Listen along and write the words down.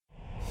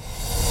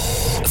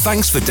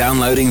Thanks for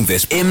downloading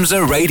this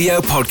IMSA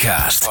Radio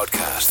podcast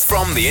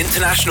from the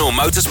International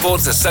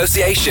Motorsports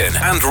Association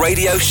and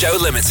Radio Show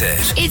Limited.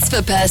 It's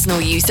for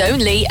personal use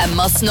only and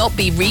must not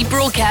be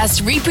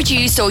rebroadcast,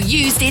 reproduced or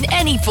used in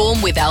any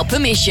form without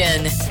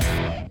permission.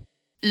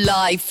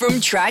 Live from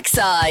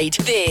trackside,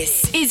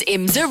 this is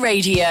IMSA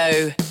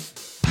Radio.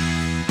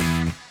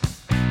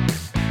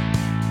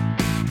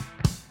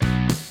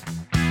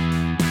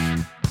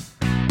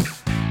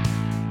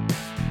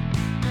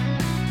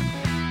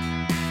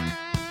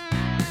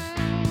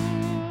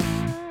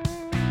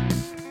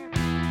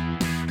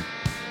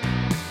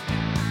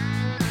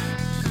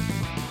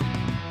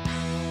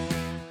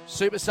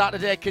 Super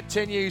Saturday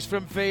continues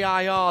from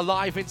VIR,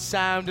 live in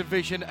sound and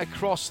vision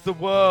across the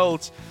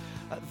world.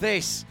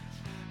 This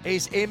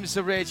is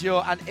IMSA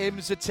Radio and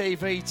IMSA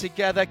TV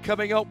together.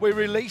 Coming up, we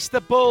release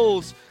the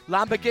Bulls.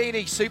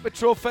 Lamborghini Super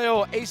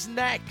Trofeo is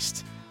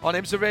next on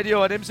IMSA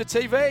Radio and IMSA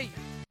TV.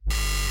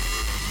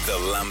 The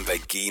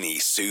Lamborghini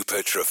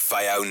Super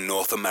Trofeo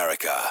North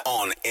America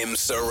on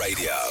IMSA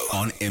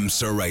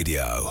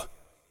Radio.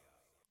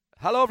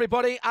 Hello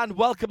everybody and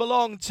welcome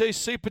along to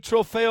Super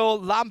Trofeo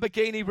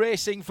Lamborghini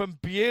Racing from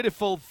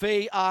beautiful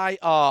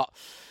VIR.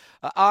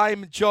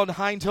 I'm John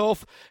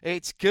Hindhoff.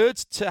 It's good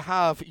to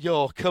have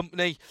your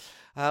company.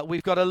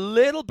 We've got a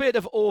little bit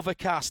of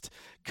overcast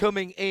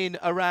coming in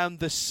around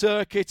the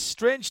circuit.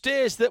 Strange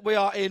days that we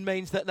are in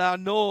means that there are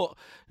no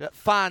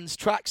fans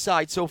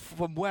trackside, so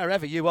from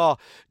wherever you are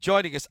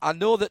joining us, I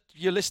know that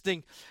you're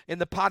listening in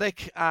the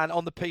paddock and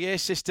on the PA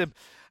system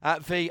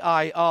at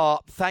VIR.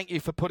 Thank you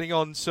for putting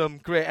on some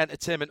great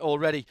entertainment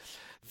already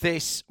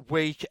this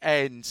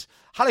weekend.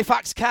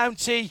 Halifax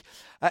County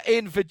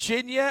in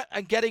Virginia,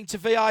 and getting to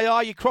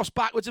VIR, you cross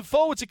backwards and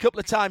forwards a couple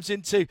of times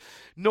into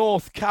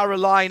North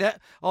Carolina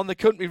on the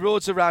country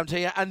roads around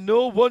here, and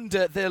no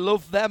wonder they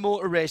love their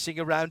motor racing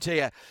around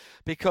here,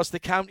 because the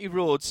county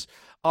roads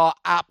are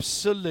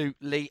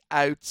absolutely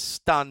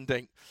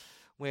outstanding.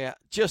 We're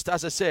just,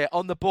 as I say,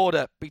 on the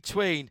border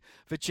between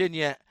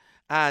Virginia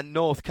and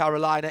North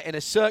Carolina in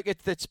a circuit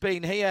that's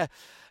been here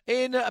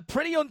in a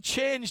pretty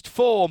unchanged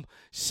form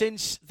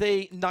since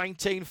the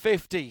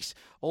 1950s.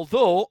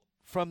 Although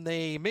from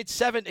the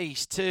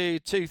mid-70s to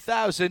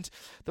 2000,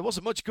 there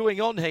wasn't much going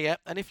on here.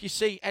 And if you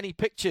see any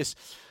pictures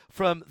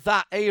from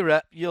that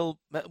era,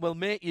 will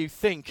make you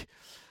think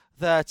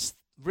that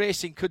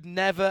racing could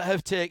never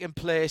have taken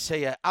place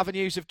here.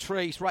 Avenues of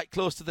trees right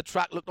close to the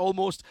track looked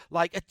almost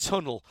like a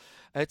tunnel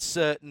at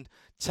certain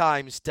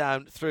times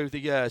down through the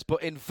years.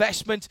 But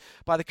investment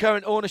by the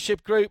current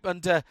ownership group,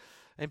 and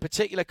in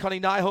particular Connie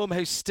Nyholm,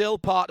 who's still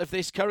part of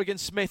this, Kerrigan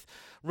Smith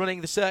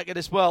running the circuit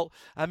as well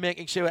and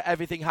making sure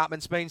everything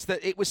happens, means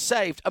that it was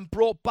saved and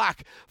brought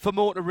back for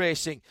motor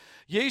racing,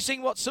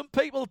 using what some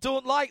people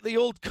don't like, the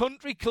old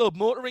country club,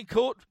 motoring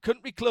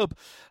country club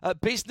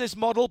business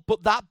model,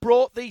 but that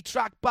brought the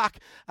track back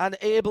and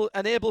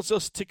enables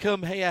us to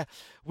come here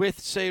with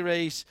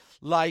series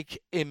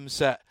like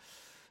IMSA.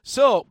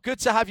 So, good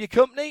to have your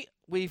company.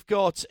 We've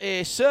got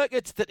a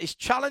circuit that is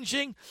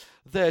challenging,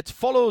 that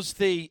follows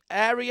the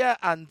area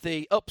and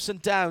the ups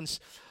and downs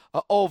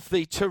of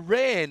the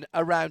terrain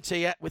around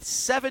here, with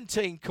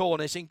 17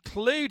 corners,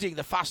 including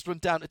the fast run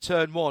down to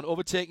turn one,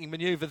 overtaking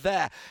manoeuvre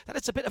there. Then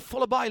it's a bit of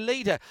follow-by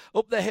leader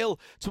up the hill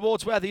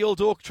towards where the old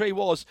oak tree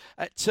was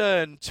at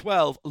turn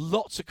 12.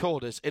 Lots of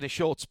corners in a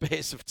short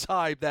space of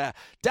time there.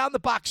 Down the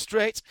back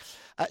straight.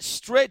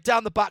 Straight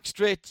down the back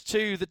straight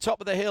to the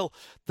top of the hill.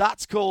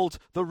 That's called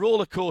the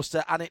roller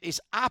coaster, and it is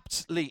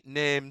aptly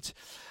named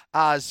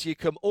as you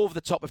come over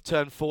the top of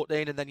turn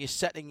 14, and then you're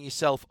setting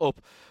yourself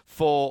up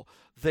for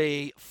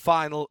the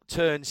final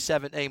turn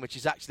 17, which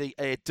is actually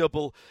a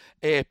double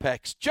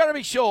apex.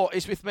 Jeremy Shaw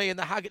is with me in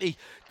the Haggerty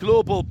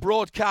Global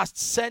Broadcast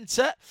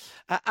Centre,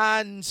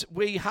 and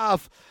we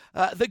have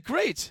the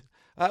grid,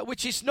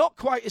 which is not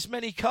quite as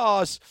many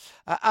cars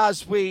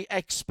as we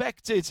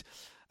expected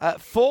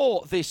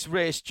for this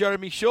race,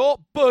 Jeremy Shaw,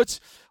 but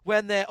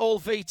when they're all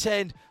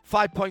V10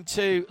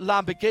 5.2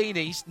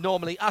 Lamborghinis,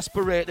 normally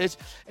aspirated,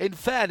 in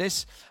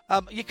fairness,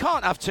 you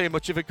can't have too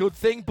much of a good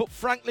thing, but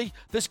frankly,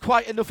 there's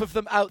quite enough of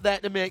them out there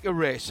to make a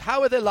race.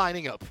 How are they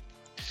lining up?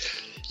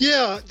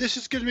 Yeah, this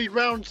is going to be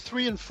round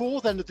 3 and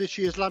 4 then of this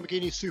year's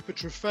Lamborghini Super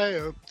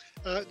Trofeo.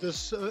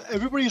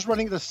 Everybody's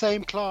running the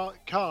same car,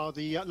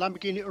 the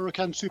Lamborghini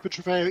Huracan Super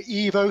Trofeo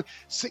Evo,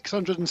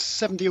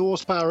 670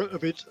 horsepower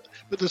of it.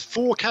 But there's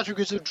 4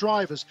 categories of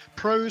drivers: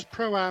 Pros,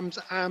 Pro-Ams,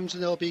 AMs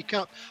and LB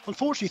Cup.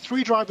 Unfortunately,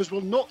 3 drivers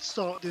will not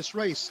start this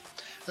race.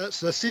 That's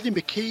Sidney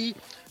McKee,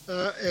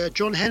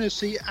 John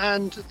Hennessy,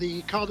 and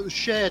the car that was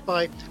shared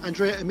by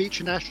Andrea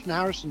Amici and Ashton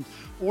Harrison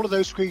All of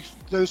those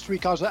three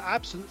cars are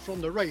absent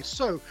from the race.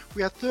 So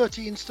we had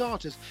 13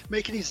 starters.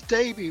 Making his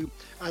debut,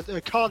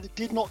 a car that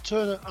did not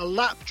turn a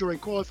lap during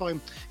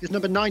qualifying, is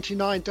number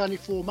 99, Danny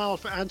 4 Mile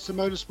for Answer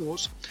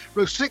Motorsports.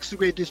 Row 6 of the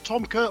grid is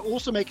Tom Kerr,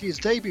 also making his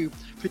debut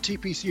for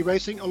TPC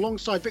Racing,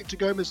 alongside Victor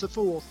Gomez the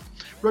 4th.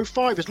 Row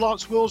 5 is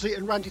Lance Wilsey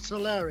and Randy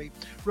Solari.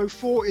 Row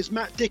 4 is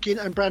Matt Dickin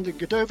and Brandon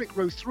Godovic.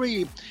 Row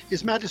 3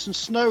 is Madison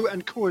Snow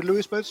and Corey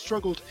Lewis, both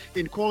struggled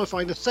in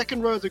qualifying. The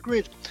second row of the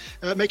grid,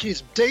 making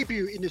his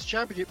debut in this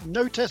championship,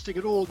 no testing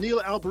at all, Neil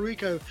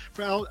Alberico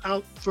for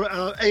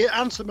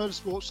Answer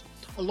Motorsports,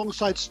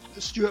 alongside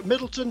Stuart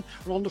Middleton.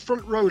 And on the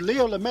front row,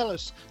 Leo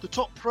Lamelas, the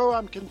top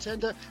Pro-Am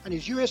contender, and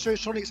his US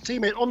Electronics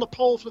teammate on the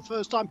pole for the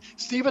first time,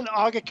 Stephen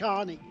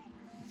Agakani.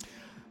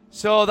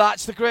 So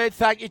that's the great.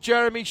 Thank you,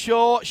 Jeremy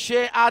Shaw.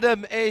 Shea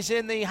Adam is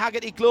in the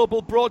Haggerty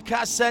Global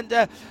Broadcast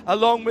Centre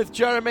along with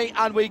Jeremy,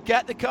 and we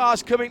get the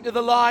cars coming to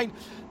the line.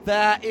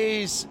 There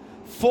is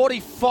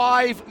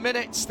 45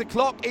 minutes. The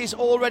clock is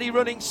already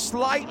running,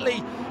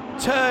 slightly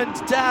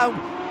turned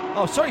down.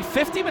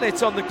 50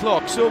 minutes on the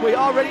clock. So we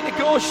are ready to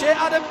go. Shea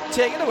Adam,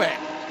 take it away.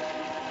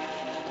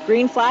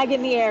 Green flag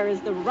in the air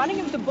as the running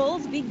of the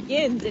bulls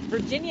begins at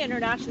Virginia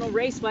International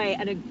Raceway,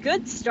 and a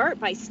good start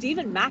by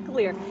Stephen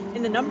McAleer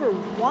in the number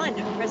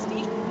 1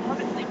 Prestige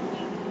Performance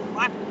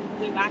Black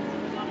Blue back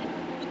on it.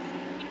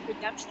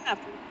 Redemption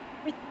after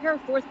a pair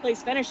of 4th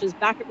place finishes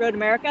back at Road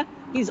America.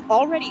 He's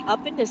already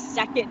up into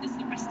 2nd as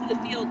the rest of the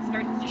field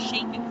starts to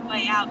shake its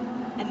way out.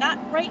 And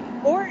that bright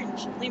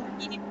orange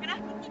Lamborghini, we're going to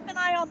have to keep an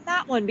eye on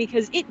that one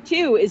because it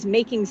too is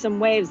making some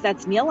waves.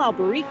 That's Neil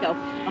Alberico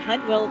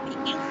behind Will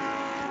the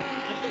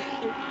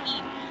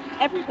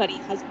Everybody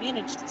has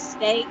managed to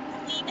stay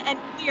clean and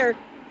clear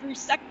through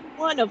second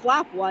 1 of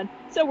lap 1.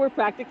 So we're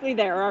practically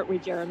there, aren't we,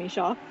 Jeremy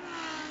Shaw?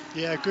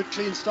 Yeah, good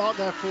clean start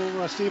there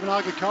for Stephen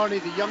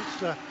Agakani, the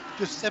youngster,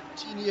 just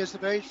 17 years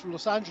of age from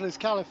Los Angeles,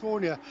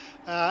 California.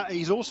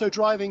 He's also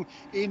driving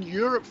in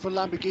Europe for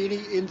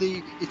Lamborghini in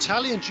the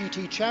Italian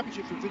GT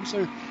Championship for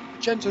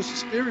Vincenzo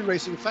Spirin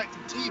Racing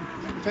Factory Team,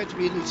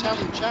 effectively in the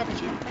Italian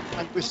Championship.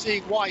 And we're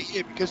seeing why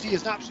here, because he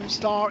is an absolute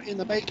star in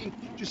the making.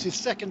 Just his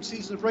 2nd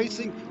season of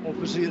racing,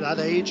 obviously at that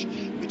age,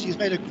 but he's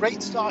made a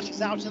great start.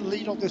 He's out in the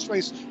lead of this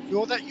race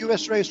for that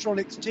US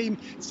Racetronics team.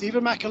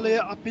 Stephen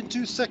McAleer up into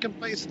 2nd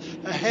place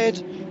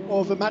ahead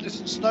of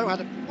Madison Snow.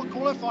 Had a poor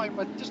qualifying,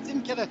 but just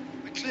didn't get a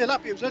clear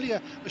lap. It was only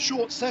a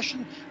short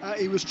session.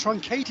 He was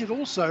truncated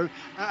also,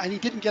 and he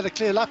didn't get a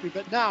clear lapping,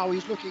 but now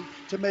he's looking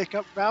to make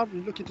up ground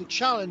and looking to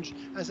challenge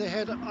as they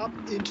head up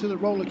into the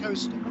roller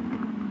coaster.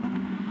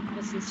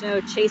 Madison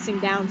Snow chasing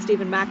down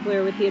Stephen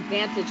McAleer with the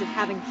advantage of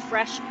having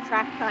fresh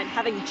track time,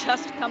 having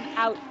just come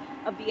out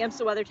of the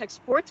IMSA WeatherTech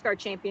Sports Car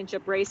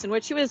Championship race, in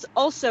which he was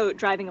also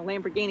driving a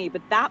Lamborghini,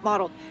 but that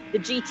model, the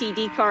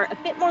GTD car, a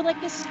bit more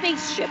like a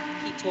spaceship,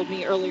 he told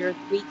me earlier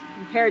this week,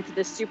 compared to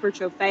the Super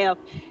Trofeo.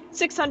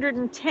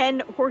 610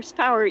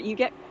 horsepower, you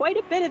get quite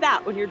a bit of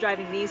that when you're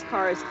driving these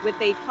cars with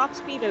a top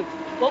speed of,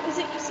 what was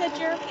it you said,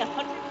 Jeremy,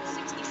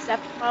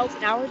 167 miles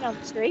an hour down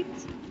the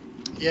straights?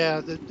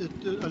 Yeah,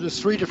 there's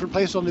 3 different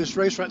places on this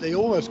racetrack. They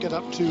almost get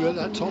up to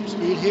that top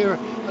speed here,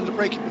 and the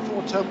braking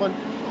before turn 1,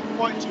 not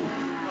quite to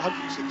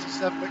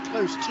 167, but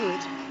close to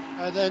it.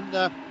 And then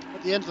at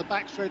the end of the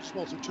back straight as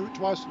well, so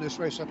twice on this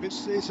racetrack.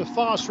 It's a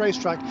fast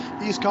racetrack.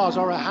 These cars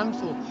are a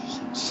handful.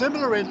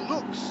 Similar in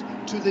looks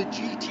to the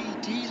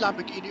GTD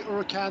Lamborghini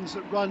Huracans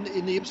that run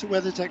in the IMSA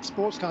WeatherTech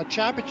Sports Car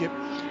Championship,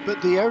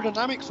 but the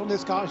aerodynamics on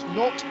this car is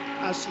not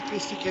as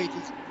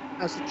sophisticated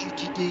as the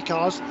GTD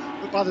cars,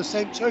 but by the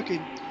same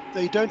token,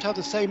 they don't have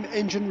the same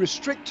engine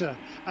restrictor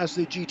as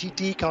the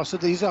GTD cars. So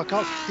these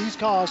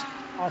cars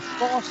are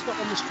faster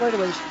on the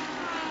straightaways,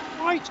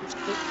 quite as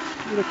quick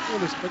through the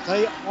corners, but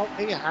they are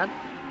a hand.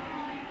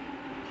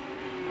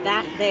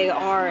 That they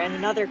are. And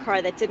another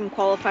car that didn't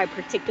qualify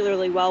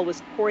particularly well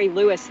was Corey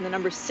Lewis in the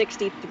number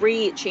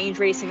 63 Change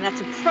Racing.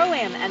 That's a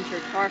Pro-Am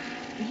entered car.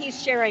 And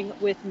he's sharing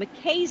with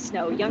McKay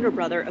Snow, younger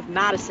brother of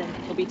Madison.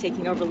 He'll be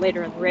taking over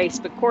later in the race.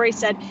 But Corey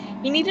said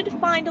he needed to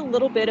find a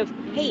little bit of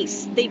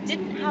pace. They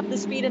didn't have the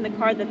speed in the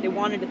car that they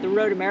wanted at the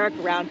Road America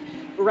round.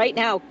 But right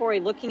now,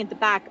 Corey looking at the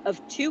back of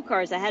 2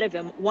 cars ahead of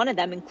him, one of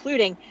them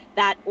including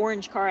that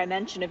orange car I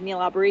mentioned of Neil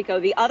Alberico,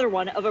 the other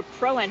one of a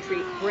pro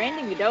entry,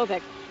 Brandon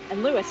Godovic,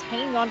 and Lewis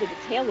hanging on to the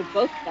tail of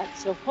both of them.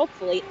 So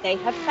hopefully they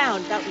have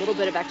found that little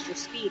bit of extra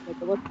speed that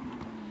they're looking for.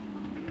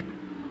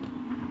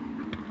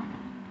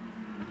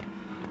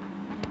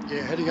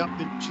 Yeah, heading up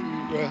into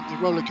the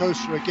roller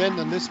coaster again,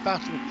 and this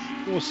battle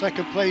for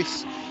 2nd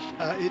place.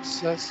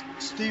 It's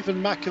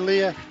Stephen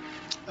McAleer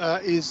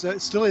is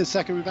still in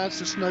 2nd with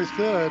Madison Snow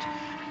 3rd,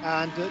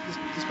 and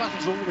this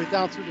battle's all the way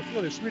down through the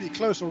field. It's really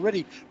close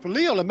already for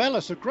Leo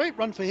Lamelas. A great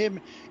run for him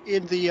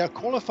in the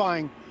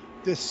qualifying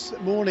this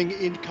morning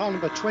in car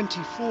number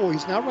 24.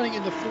 He's now running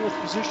in the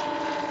 4th position,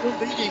 still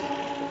leading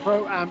the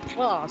Pro-Am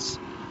class.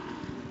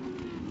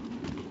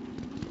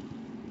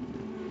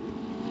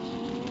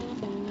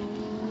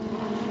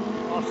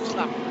 Fastest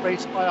lap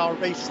raced by our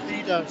race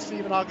leader,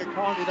 Stephen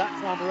Agakani. That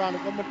time around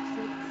at 1 minute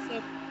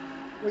 47.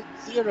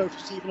 1.0 for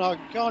Stephen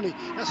Agakani.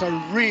 That's a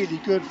really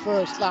good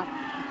first lap.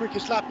 The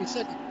quickest lap he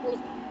said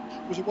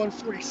was a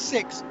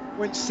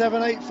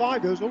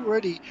 1:46.785. It was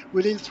already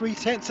within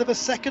 0.3 of a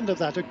second of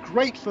that. A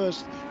great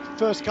first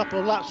couple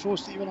of laps for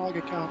Stephen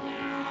Agakani.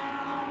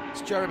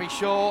 It's Jeremy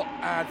Shaw,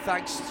 and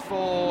thanks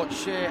for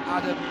Shea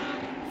Adam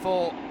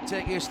for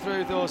taking us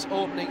through those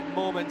opening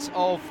moments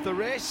of the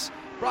race.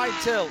 Brian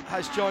Till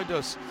has joined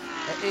us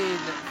in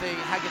the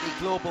Haggerty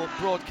Global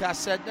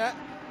Broadcast Centre,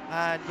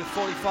 and with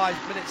 45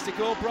 minutes to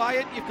go,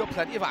 Brian, you've got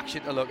plenty of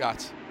action to look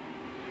at.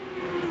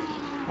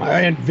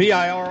 And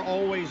VIR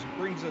always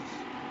brings us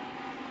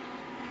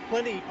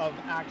plenty of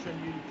action.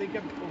 You think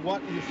of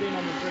what you're seeing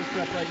on the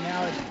racetrack right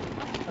now is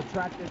a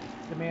track that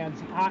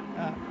demands a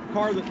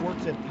car that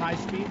works at high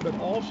speed, but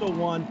also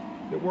one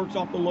that works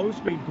off the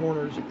low-speed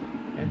corners.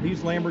 And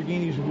these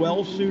Lamborghinis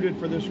well suited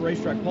for this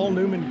racetrack. Paul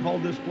Newman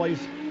called this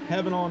place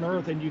heaven on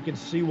earth, and you can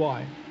see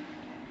why.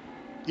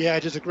 Yeah,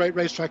 it is a great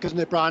racetrack, isn't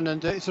it, Brian?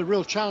 And it's a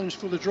real challenge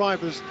for the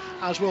drivers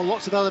as well.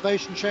 Lots of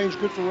elevation change,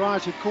 good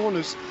variety of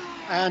corners,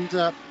 and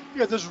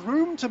there's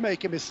room to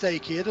make a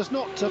mistake here. There's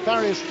not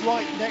barriers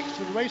right next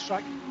to the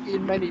racetrack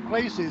in many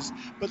places,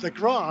 but the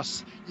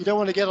grass, you don't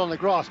want to get on the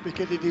grass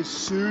because it is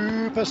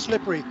super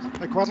slippery.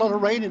 There's quite a lot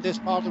of rain in this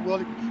part of the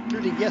world,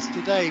 including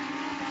yesterday.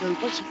 So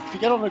if you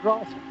get on the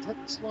grass, you can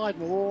take the slide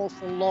an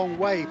awful long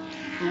way.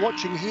 We're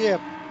watching here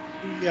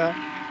the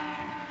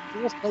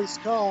fourth place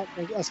car,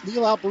 that's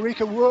Neil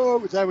Alberico.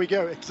 Whoa, there we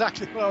go,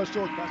 exactly what I was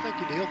talking about. Thank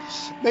you, Neil.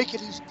 Making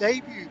his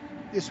debut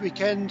this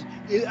weekend,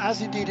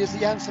 as indeed is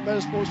the Answer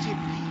Motorsports team.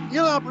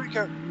 Neil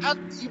Alberico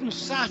hadn't even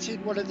sat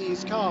in one of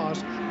these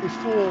cars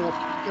before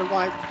he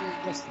arrived here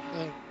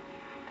yesterday.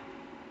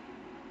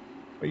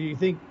 Well, you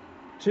think,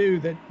 too,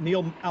 that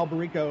Neil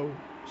Alberico,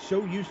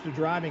 so used to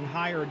driving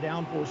higher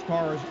downforce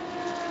cars,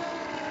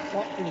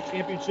 fought in the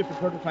championship and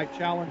prototype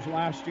challenge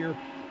last year,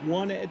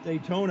 won at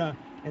Daytona,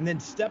 and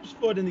then steps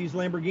foot in these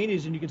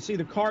Lamborghinis, and you can see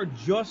the car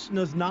just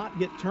does not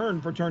get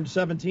turned for turn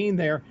 17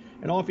 there,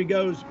 and off he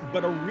goes.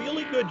 But a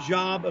really good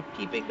job of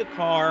keeping the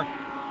car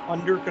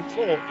under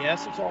control.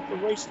 Yes, it's off the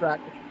racetrack,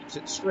 but he keeps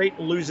it straight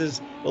and loses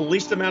the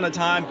least amount of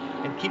time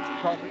and keeps the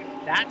car moving.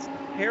 That's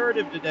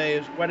imperative today,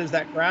 as wet as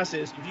that grass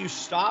is. If you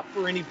stop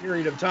for any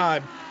period of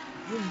time,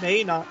 you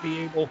may not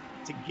be able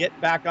to get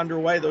back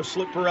underway. Those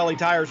slick Pirelli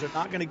tires are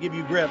not going to give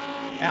you grip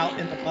out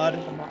in the mud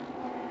and the mud.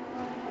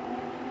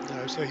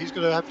 No, so he's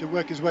going to have to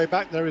work his way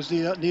back there as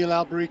Neil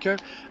Alberico,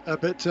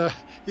 but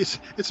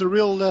it's a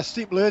real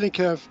steep learning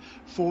curve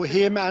for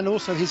him and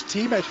also his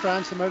teammate for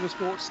Answer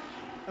Motorsports,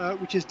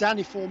 which is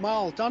Danny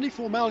Formal. Danny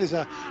Formal is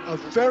a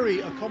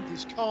very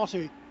accomplished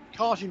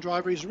karting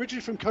driver. He's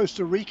originally from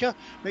Costa Rica,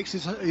 makes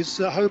his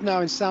home now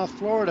in South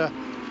Florida,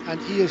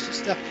 and he has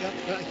stepped up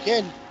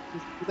again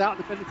without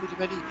the benefit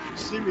of any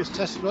serious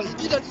testing. Well, he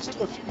did at least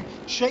do a few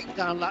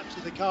shakedown laps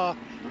of the car,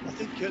 I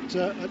think at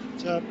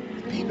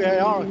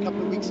PBAR a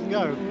couple of weeks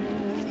ago.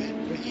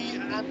 But he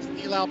and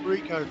Neil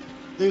Alberico,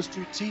 those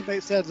two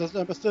teammates there, the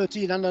number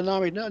 13 and the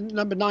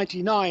number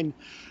 99,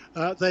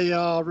 they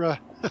are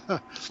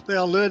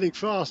learning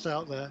fast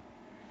out there.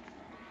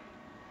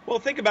 Well,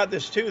 think about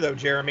this too, though,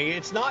 Jeremy.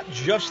 It's not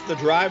just the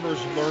drivers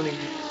learning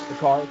the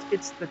cars;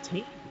 it's the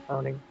team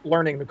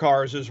learning the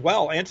cars as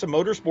well. Answer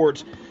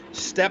Motorsports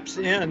steps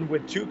in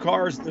with two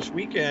cars this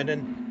weekend,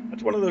 and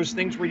that's one of those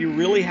things where you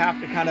really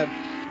have to kind of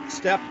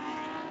step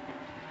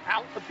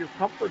out of your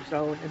comfort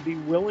zone and be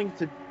willing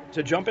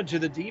to jump into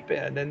the deep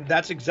end, and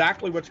that's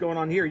exactly what's going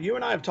on here. You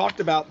and I have talked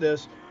about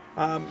this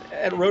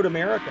at Road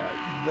America,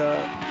 the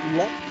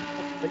level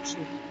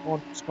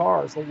on these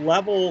cars, the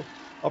level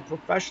of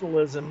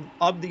professionalism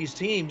of these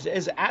teams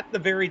is at the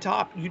very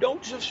top. You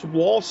don't just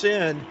waltz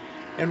in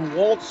and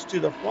waltz to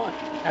the front.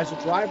 As a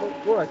driver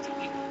or a team,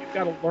 you've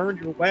got to learn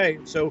your way.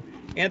 So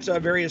Answer, a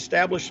very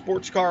established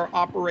sports car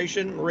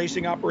operation,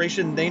 racing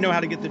operation, they know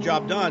how to get the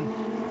job done.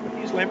 But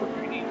these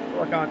Lamborghini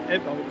Huracan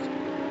Evos,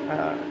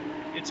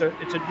 it's a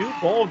new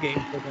ball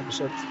game for them,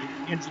 so to speak.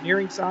 The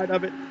engineering side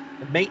of it,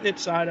 the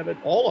maintenance side of it,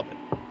 all of it.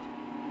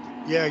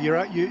 Yeah, you're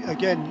right. You're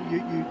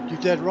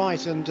dead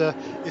right, and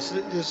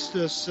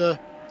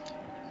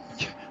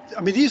I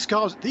mean, these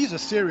cars, these are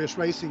serious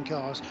racing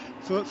cars.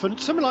 For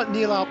someone like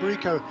Neil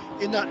Alberico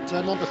in that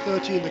number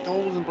 13, the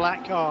gold and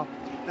black car,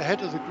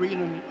 ahead of the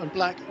green and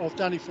black of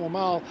Danny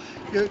Formal,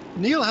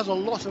 Neil has a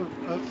lot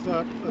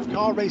of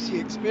car racing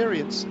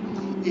experience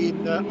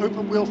in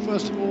open wheel,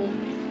 first of all,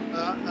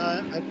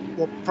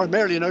 well,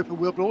 primarily in open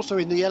wheel, but also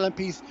in the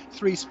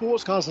LMP3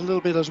 sports cars a little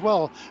bit as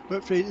well.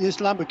 But for this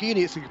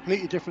Lamborghini, it's a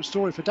completely different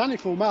story. For Danny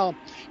Formal,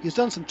 he's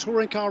done some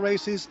touring car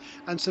races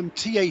and some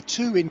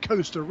TA2 in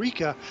Costa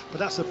Rica, but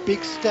that's a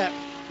big step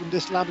from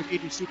this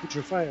Lamborghini Super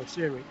Trofeo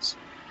series.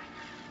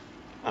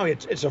 Oh,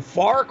 it's a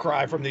far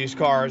cry from these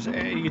cars.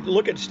 You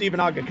look at Stephen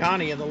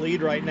Agakani in the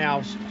lead right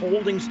now,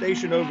 holding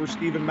station over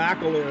Stephen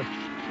McAleer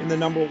in the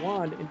number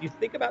one. And you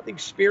think about the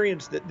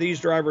experience that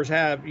these drivers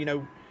have. You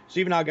know,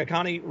 Stephen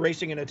Agakani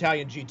racing in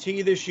Italian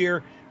GT this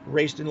year,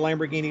 raced in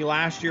Lamborghini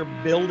last year,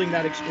 building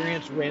that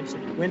experience, ran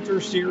some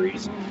winter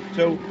series.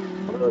 So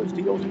one of those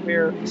deals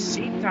where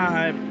seat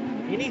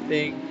time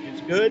anything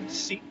is good,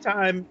 seat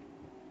time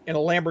in a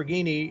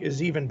Lamborghini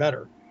is even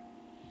better.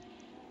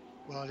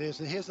 Well, it is.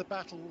 And here's the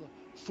battle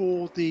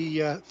for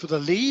the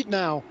lead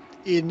now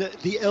in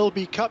the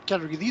LB Cup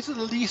category. These are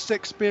the least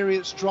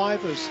experienced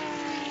drivers.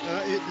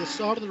 At the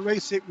start of the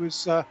race, it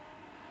was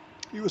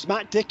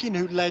Matt Dickin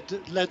who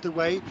led the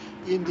way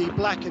in the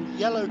black and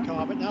yellow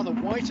car, but now the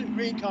white and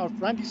green car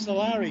of Randy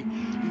Solari,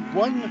 who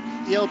won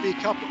the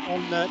LB Cup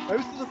on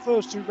both of the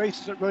first two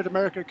races at Road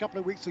America a couple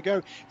of weeks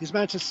ago, has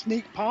managed to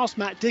sneak past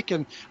Matt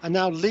Dickin and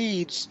now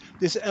leads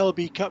this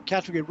LB Cup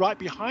category. Right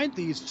behind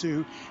these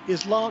two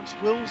is Lance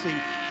Wilsey.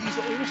 He's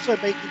also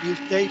making his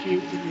debut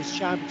in this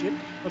championship,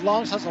 but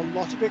Lance has a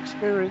lot of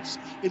experience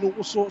in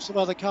all sorts of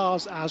other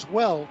cars as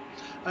well,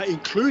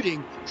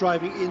 including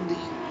driving in the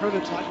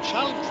prototype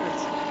challenge race.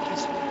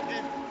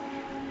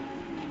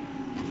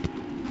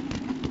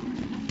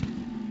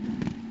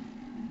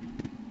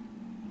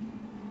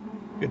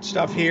 Good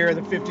stuff here.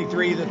 The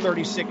 53, the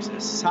 36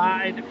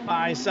 side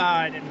by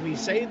side. And we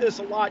say this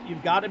a lot.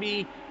 You've got to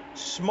be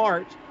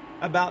smart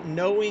about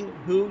knowing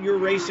who you're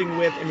racing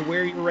with and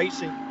where you're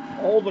racing.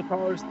 All the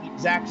cars the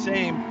exact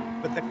same,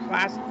 but the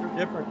classes are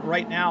different.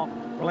 Right now,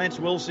 for Lance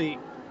Wilsey,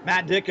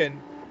 Matt Dickin,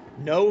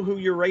 know who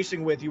you're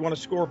racing with. You want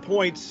to score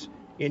points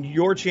in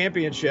your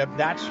championship.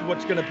 That's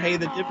what's going to pay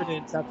the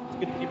dividends. That's what's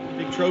going to give you the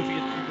big trophy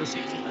at the end of the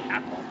season.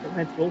 Hats off to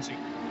Lance Wilsey,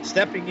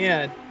 stepping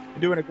in and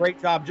doing a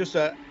great job. Just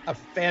a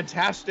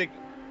fantastic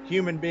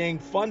human being,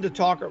 fun to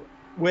talk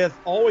with,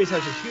 always has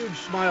a huge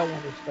smile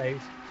on his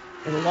face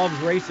and loves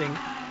racing.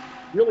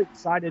 Really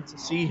excited to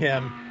see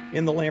him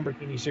in the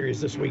Lamborghini Series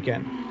this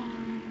weekend.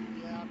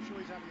 Yeah, I'm sure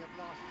he's having a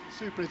blast.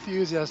 Super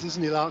enthusiast,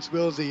 isn't he, Lance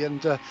Wilsey?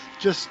 And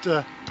just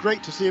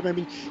great to see him. I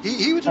mean,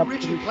 he was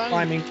originally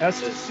planning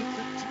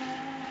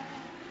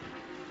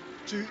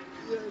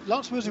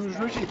Lance Wilsey was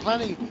originally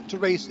planning to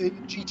race in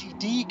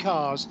GTD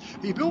cars.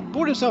 He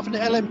bought himself an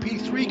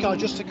LMP3 car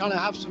just to kind of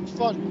have some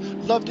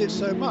fun. Loved it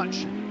so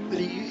much that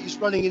he's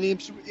running an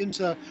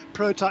Inter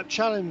Prototype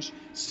Challenge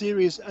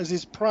series as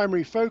his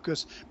primary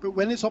focus. But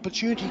when this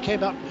opportunity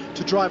came up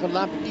to drive a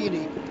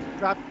Lamborghini,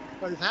 grabbed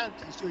both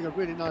hands. He's doing a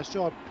really nice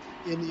job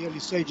in the early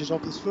stages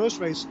of this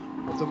first race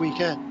of the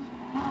weekend.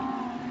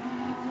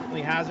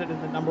 He has it in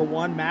the number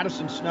one.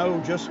 Madison Snow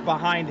just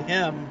behind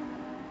him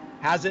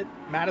has it.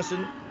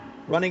 Madison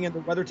running in the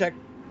WeatherTech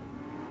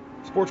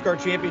Sports Car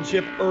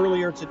Championship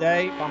earlier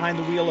today behind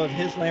the wheel of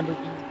his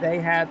Lamborghini. They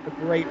had a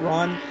great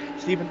run.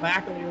 Stephen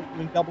McAleer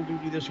doing double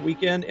duty this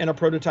weekend in a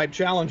prototype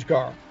challenge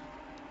car.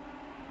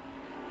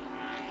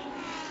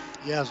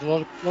 Yeah, there's a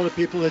lot of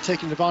people are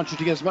taking advantage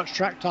to get as much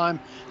track time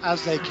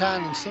as they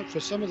can. And so for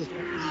some of the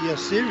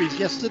series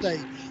yesterday,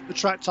 the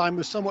track time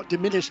was somewhat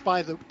diminished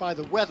by the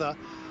weather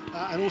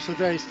and also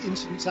various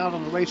incidents out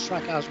on the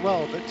racetrack as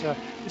well. But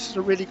this is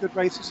a really good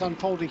race that's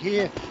unfolding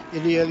here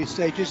in the early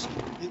stages.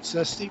 It's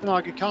Stephen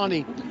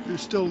Agakani who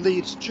still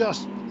leads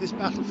just this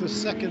battle for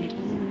second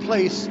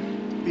place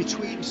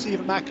between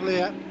Stephen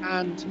McAleer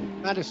and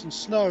Madison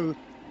Snow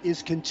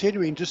is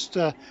continuing. Just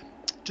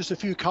a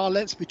few car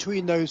lengths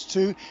between those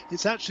two.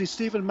 It's actually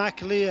Stephen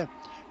McAleer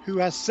who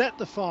has set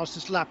the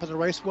fastest lap of the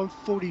race,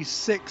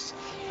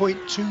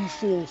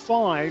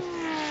 146.245.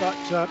 But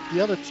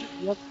the other two,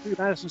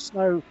 Madison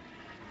Snow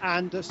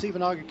and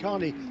Stephen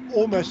Agakani,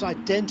 almost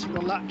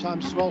identical lap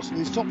times as well. So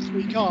these top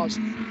three cars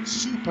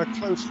super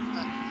close to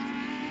that.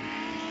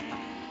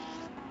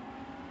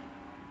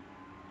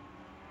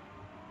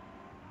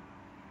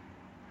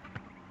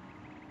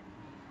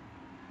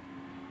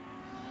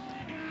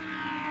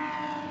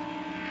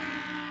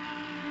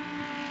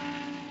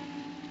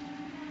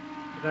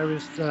 There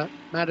is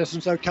Madison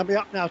Snow coming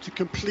up now to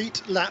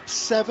complete lap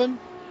 7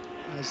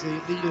 as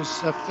the leaders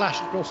flash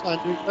across line,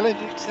 doing well in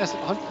excess of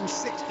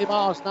 160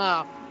 miles an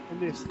hour on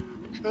this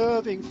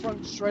curving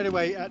front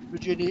straightaway at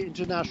Virginia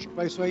International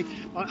Raceway.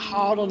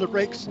 Hard on the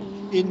brakes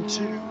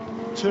into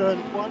turn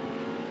 1.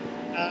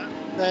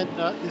 Then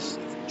this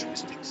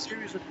twisting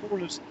series of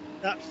corners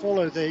that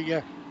follow.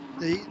 The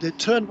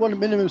turn 1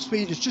 minimum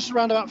speed is just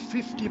around about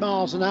 50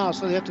 miles an hour,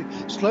 so they have to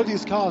slow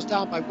these cars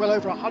down by well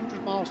over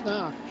 100 miles an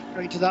hour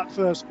going to that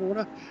first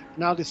corner.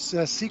 Now this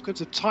sequence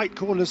of tight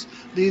corners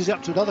leads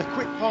up to another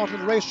quick part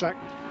of the racetrack.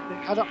 They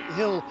head up the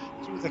hill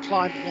through the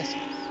climb in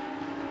essence.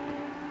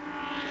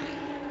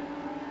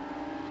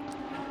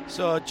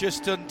 So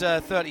just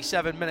under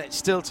 37 minutes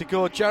still to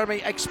go.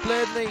 Jeremy,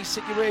 explain the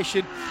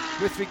situation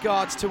with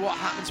regards to what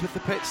happens with the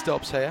pit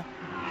stops here.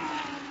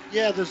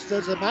 Yeah,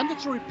 there's a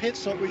mandatory pit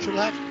stop which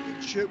will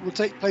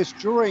take place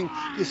during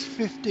this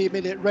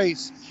 50-minute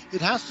race.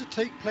 It has to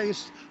take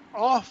place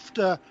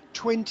after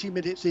 20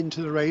 minutes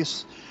into the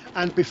race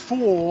and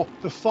before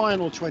the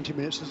final 20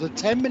 minutes. There's a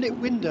 10-minute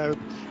window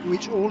in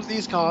which all of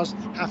these cars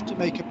have to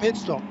make a pit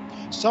stop.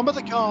 Some of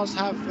the cars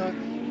have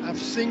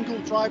single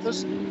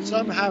drivers,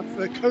 some have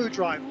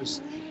co-drivers.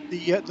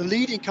 The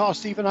leading car,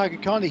 Stephen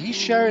Agakani, he's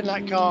sharing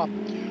that car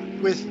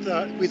with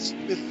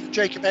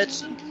Jacob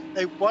Edson.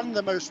 They won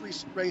the most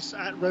recent race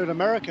at Road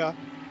America,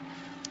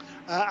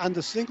 and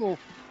the single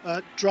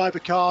driver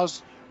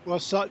cars were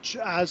such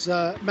as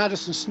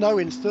Madison Snow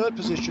in third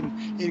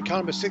position in car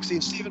number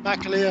 16. Stephen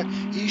McAleer,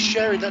 he's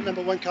sharing that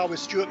number 1 car with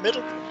Stuart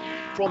Middleton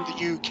from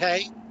the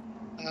UK.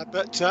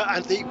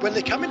 When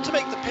they come in to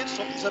make the pit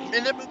stop, there's a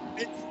minimum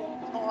pit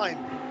stop time.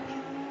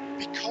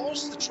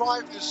 Because the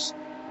drivers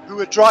who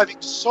are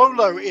driving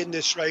solo in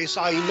this race,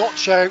 i.e. not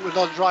sharing with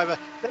another driver,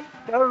 they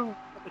know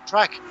at the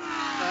track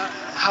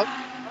how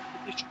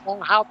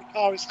the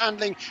car is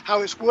handling,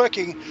 how it's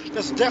working.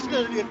 There's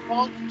definitely an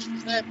advantage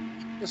for them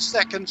the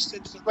second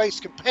stint of the race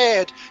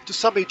compared to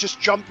somebody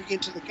just jumping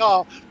into the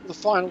car for the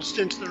final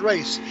stint of the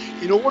race.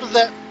 In order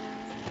that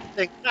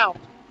thing out,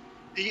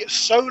 the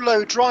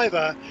solo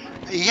driver,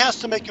 he has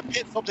to make a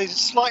pit stop that is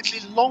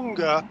slightly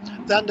longer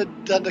than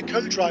the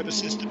co-driver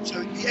system.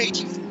 So the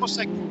 84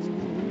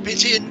 seconds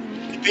pit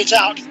in, pit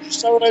out, the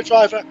solo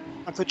driver,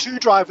 and for 2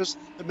 drivers,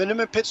 the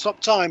minimum pit stop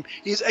time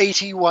is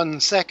 81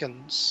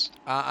 seconds.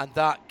 And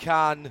that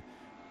can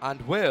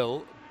and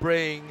will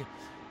bring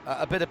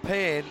a bit of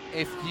pain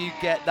if you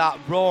get that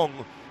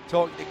wrong.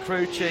 Talking to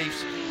crew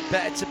chiefs,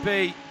 better to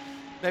be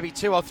maybe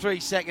 2 or 3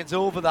 seconds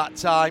over that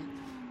time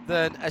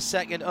than a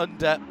second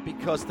under,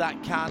 because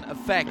that can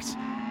affect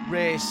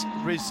race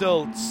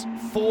results.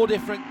 4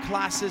 different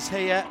classes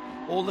here.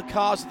 All the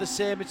cars are the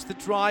same. It's the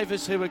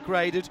drivers who are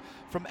graded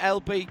from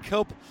LB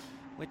Cup,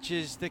 which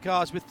is the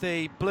cars with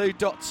the blue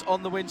dots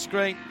on the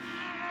windscreen.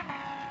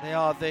 They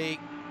are the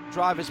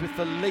drivers with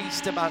the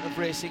least amount of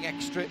racing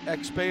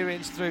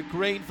experience, through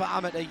green for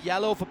amateur,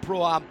 yellow for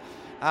pro-am,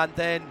 and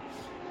then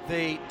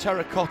the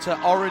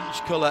terracotta orange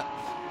colour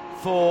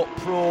for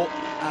pro,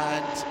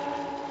 and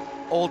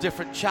all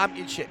different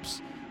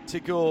championships to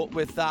go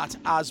with that,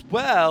 as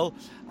well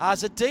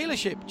as a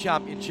dealership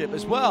championship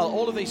as well.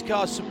 All of these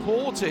cars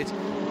supported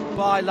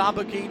by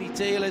Lamborghini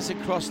dealers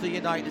across the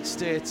United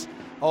States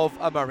of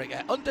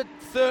America. Under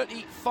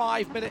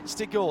 35 minutes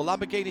to go.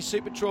 Lamborghini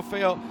Super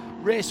Trofeo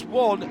Race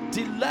 1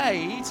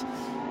 delayed.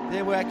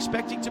 They were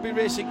expecting to be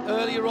racing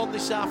earlier on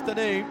this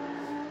afternoon,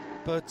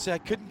 but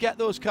couldn't get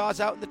those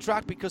cars out on the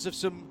track because of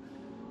some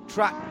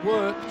track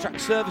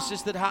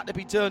services that had to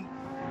be done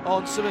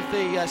on some of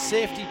the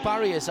safety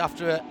barriers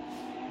after a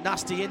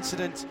nasty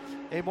incident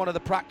in one of the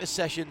practice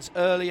sessions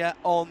earlier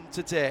on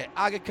today.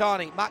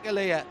 Agakani,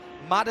 McAleer,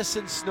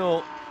 Madison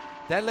Snow,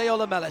 then Leo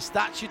Lamelas.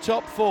 That's your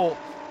top 4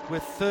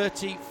 with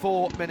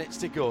 34 minutes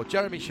to go.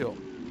 Jeremy Shaw.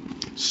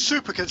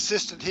 Super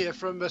consistent here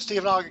from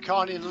Stephen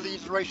Agakani in the lead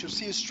of the race. You'll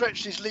see he's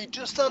stretched his lead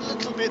just a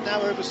little bit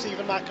now over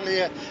Stephen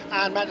McAleer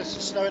and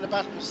Madison Snow in the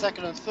battle for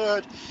second and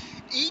third.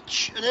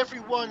 Each and every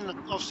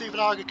one of Stephen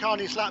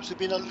Agakani's laps have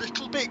been a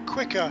little bit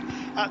quicker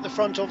at the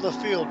front of the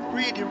field.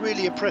 Really,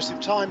 really impressive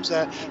times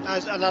there.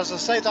 As I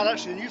say that,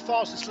 actually, the new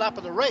fastest lap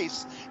of the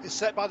race is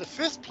set by the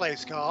 5th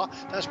place car.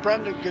 That's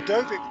Brandon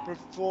Godovic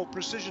for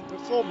Precision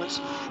Performance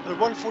at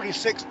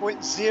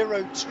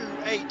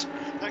 146.028.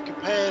 That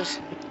compares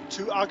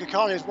to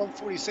Agakani's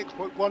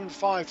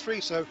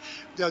 146.153. So,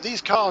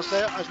 these cars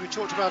there, as we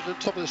talked about at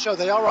the top of the show,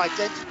 they are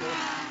identical,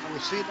 and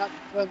we've seen that in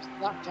terms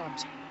of lap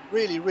times.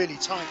 Really, really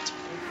tight.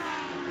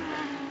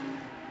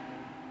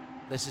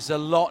 This is a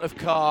lot of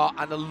car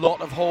and a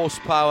lot of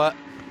horsepower.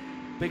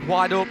 Big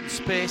wide open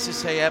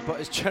spaces here,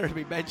 but as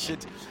Jeremy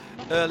mentioned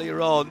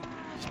earlier on,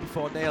 just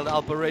before Neil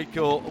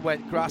Alberico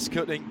went grass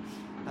cutting,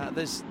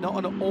 there's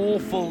not an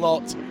awful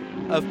lot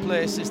of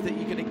places that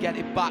you're going to get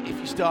it back if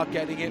you start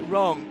getting it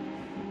wrong.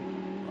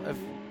 If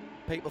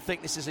people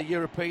think this is a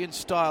European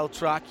style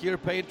track,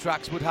 European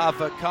tracks would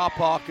have a car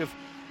park of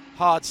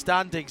hard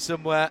standing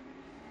somewhere.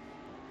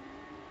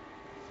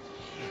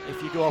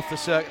 If you go off the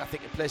circuit, I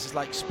think in places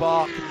like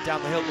Spa, coming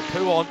down the hill to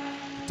Pouon,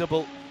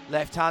 double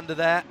left-hander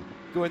there,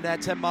 going there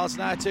 10 miles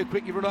an hour too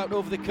quick, you run out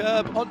over the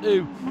curb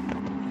onto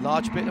a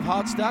large bit of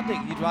hard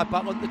standing, you drive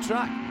back on the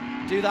track.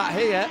 Do that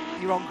here,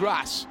 you're on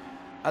grass,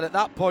 and at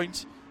that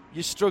point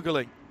you're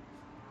struggling,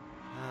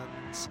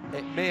 and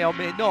it may or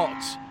may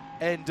not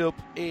end up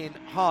in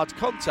hard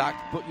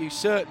contact, but you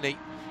certainly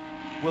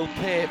will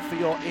pay for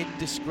your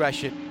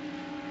indiscretion.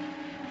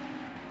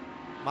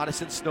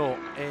 Madison Snow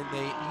in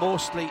the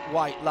mostly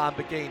white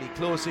Lamborghini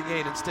closing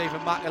in, and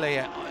Stephen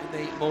McAleer in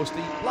the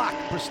mostly black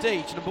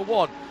Prestige number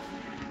 1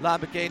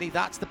 Lamborghini.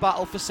 That's the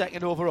battle for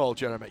second overall,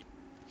 Jeremy.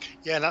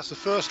 Yeah, and that's the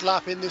first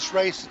lap in this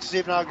race.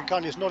 Stephen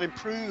Agakani has not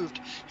improved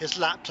his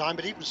lap time,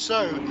 but even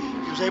so,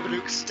 he was able to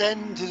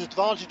extend his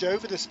advantage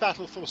over this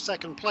battle for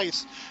second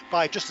place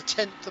by just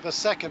 1/10 of a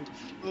second.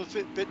 A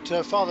little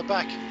bit farther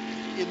back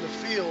in the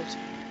field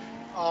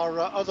are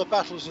other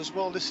battles as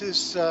well. This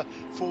is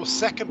for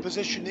second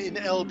position in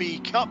LB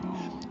Cup.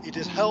 It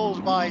is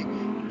held by,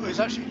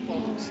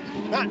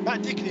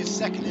 Matt Dickin is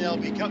second in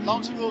LB Cup.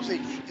 Lance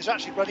Willsey is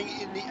actually running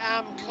in the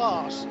AM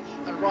class,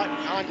 and right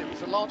behind him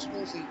for Lance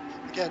Willsey,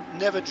 again,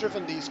 never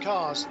driven these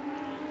cars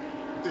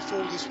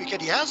before this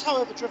weekend. He has,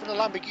 however, driven a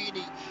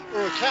Lamborghini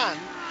Huracan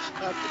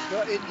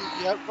in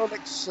the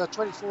Rolex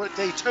 24 at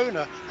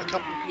Daytona a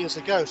couple of years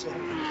ago, so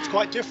it's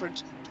quite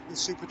different. The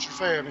Super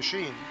Trofeo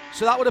machine.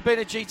 So that would have been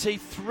a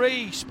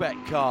GT3 spec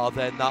car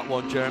then, that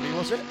one, Jeremy,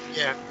 was it?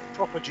 Yeah,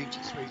 proper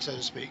GT3, so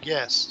to speak.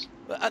 Yes.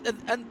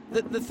 And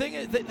the thing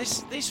is that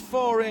this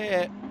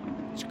 4A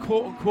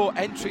quote-unquote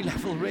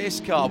entry-level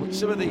race car, which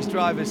some of these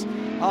drivers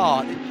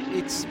are,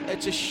 it's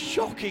a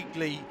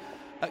shockingly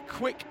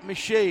quick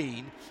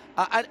machine,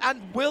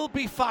 and will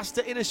be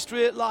faster in a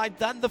straight line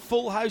than the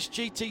full-house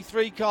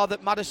GT3 car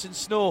that Madison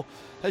Snow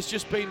has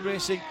just been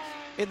racing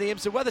in the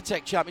IMSA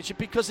WeatherTech Championship,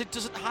 because it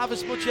doesn't have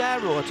as much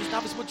aero, it doesn't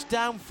have as much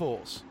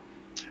downforce.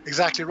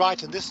 Exactly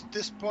right, and this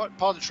part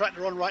of the track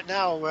they're on right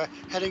now, we're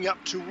heading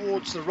up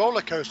towards the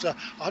roller coaster.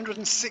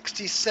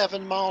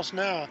 167 miles an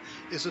hour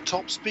is the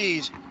top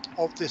speed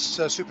of this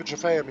Super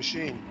Trofeo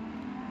machine.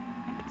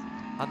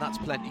 And that's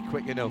plenty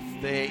quick enough.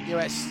 The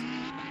US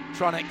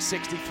Tronic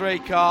 63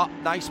 car,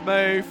 nice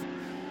move,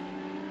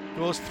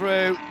 goes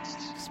through,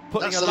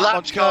 putting That's a the lap on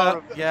lapped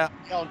car Kerr.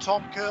 on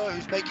Tom Kerr,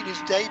 who's making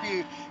his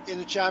debut in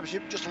the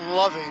championship. Just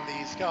loving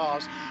these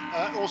cars.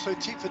 Also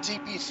for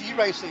TPC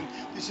Racing,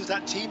 this is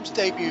that team's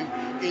debut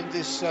in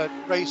this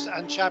race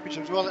and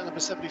championship as well. At number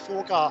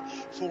 74 car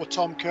for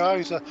Tom Kerr,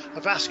 who's a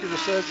vascular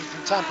surgeon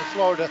from Tampa,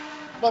 Florida.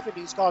 Loving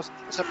these cars.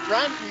 It's a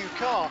brand new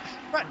car.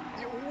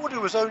 The order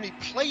was only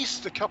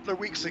placed a couple of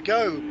weeks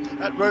ago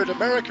at Road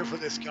America for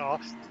this car.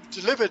 It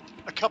was delivered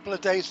a couple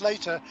of days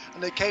later,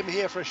 and they came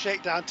here for a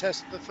shakedown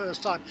test for the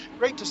first time.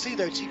 Great to see,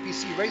 though,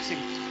 TPC Racing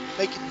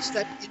making the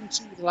step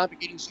into the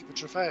Lamborghini Super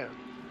Trofeo.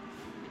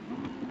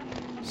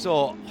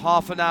 So,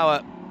 half an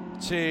hour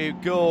to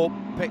go.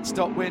 Pit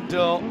stop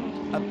window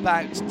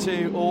about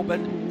to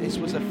open. This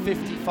was a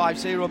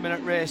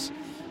 55-minute race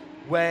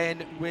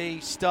when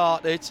we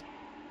started.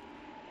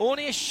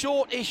 Only a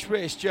short-ish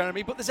race,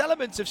 Jeremy, but there's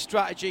elements of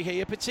strategy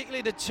here,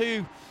 particularly the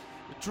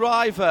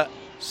two-driver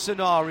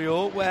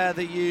scenario,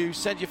 whether you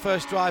send your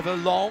first driver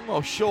long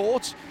or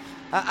short,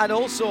 and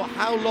also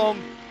how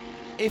long,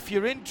 if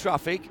you're in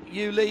traffic,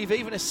 you leave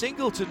even a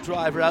singleton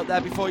driver out there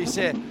before you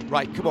say,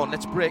 right, come on,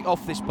 let's break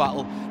off this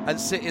battle and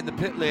sit in the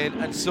pit lane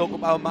and soak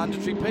up our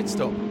mandatory pit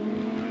stop.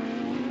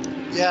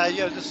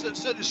 Yeah,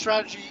 the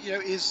strategy,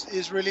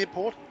 is really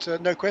important,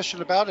 no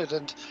question about it.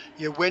 And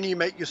when you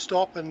make your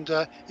stop, and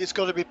it's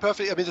got to be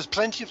perfect. I mean, there's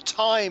plenty of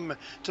time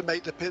to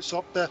make the pit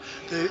stop. The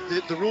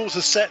rules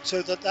are set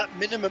so that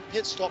minimum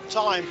pit stop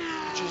time,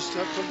 which is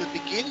from the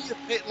beginning of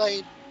pit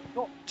lane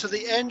not to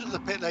the end of the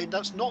pit lane.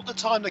 That's not the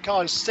time the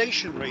car is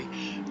stationary,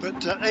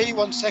 but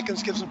 81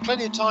 seconds gives them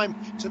plenty of time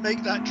to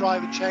make that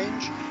driver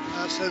change,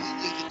 so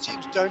that the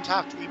teams don't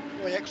have to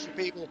employ extra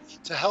people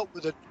to help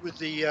with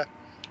the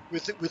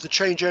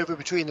changeover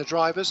between the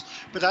drivers.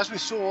 But as we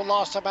saw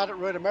last time out at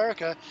Road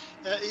America,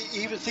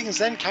 even things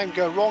then can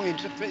go wrong. In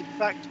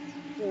fact,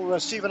 for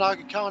Stephen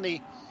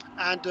Agakani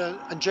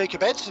and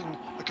Jacob Edson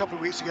a couple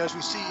of weeks ago, as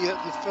we see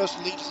the first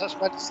leaders, that's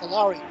Madison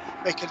Solari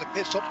making a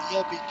pit stop at the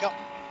LB Cup.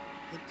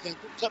 Was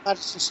that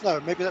Madison Snow?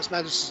 Maybe that's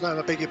Madison Snow,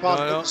 I beg your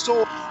pardon. No. But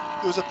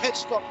there was a pit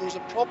stop, there was a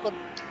problem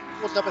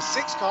with number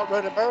 6 car at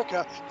Road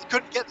America. They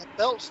couldn't get the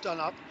belts done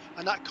up,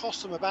 and that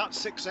cost them about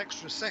 6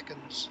 extra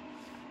seconds.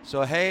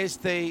 So here's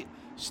the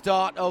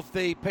start of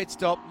the pit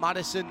stop.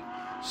 Madison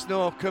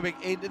Snow coming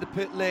into the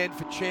pit lane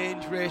for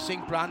Change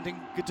Racing. Brandon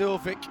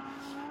Godovic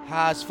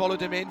has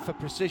followed him in for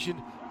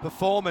Precision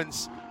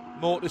Performance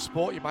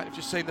Motorsport. You might have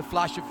just seen the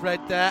flash of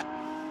red there.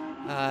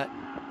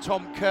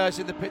 Tom Kerr's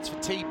in the pits for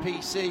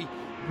TPC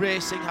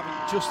Racing,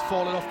 having just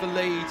fallen off the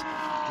lead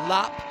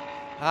lap,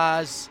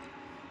 as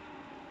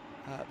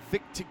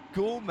Victor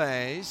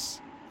Gomez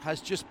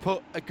has just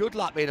put a good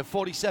lap in, a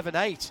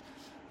 47.8.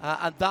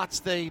 And that's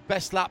the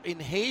best lap in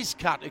his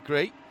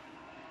category.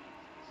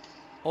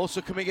 Also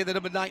coming in the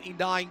number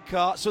 99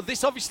 car. So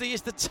this obviously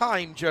is the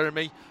time,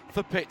 Jeremy,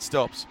 for pit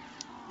stops.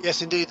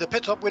 Yes, indeed. The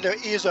pit stop window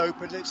is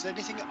open. It's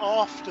anything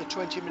after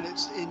 20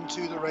 minutes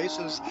into the race.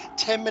 There's a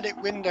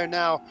 10-minute window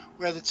now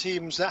where the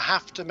teams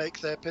have to make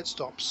their pit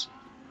stops.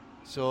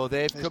 So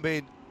they've come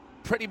in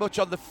pretty much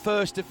on the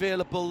first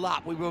available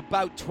lap. We were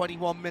about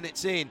 21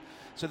 minutes in.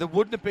 So they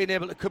wouldn't have been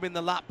able to come in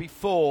the lap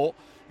before.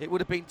 It would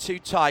have been too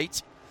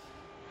tight.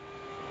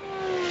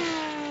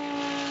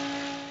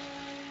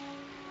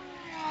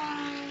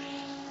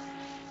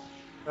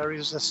 There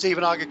is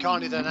Stephen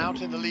Agakani then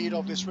out in the lead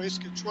of this race.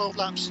 12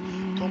 laps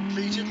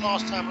completed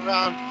last time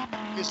around.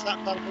 His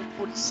lap time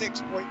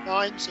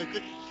 46.9, so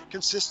good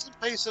consistent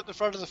pace at the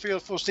front of the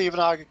field for Stephen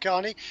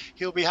Agakani.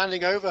 He'll be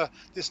handing over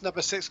this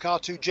number 6 car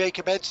to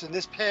Jacob Edson.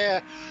 This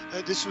pair,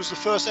 this was the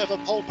first ever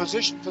pole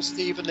position for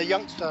Stephen, the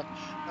youngster,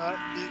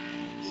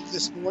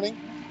 this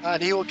morning.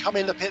 And he will come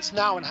in the pits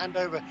now and hand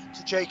over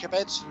to Jacob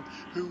Edson,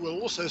 who will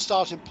also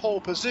start in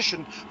pole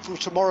position for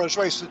tomorrow's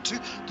race.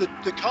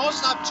 The cars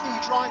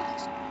have 2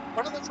 drivers.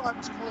 One of the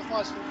drivers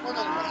qualifies for one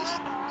of the race,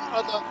 the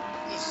other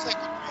the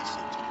second race. So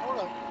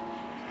tomorrow,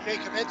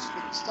 Jacob Edson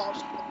starts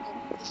in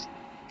pole position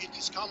in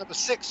his car number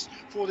 6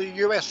 for the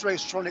US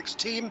Racetronics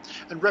team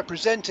and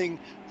representing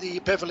the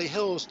Beverly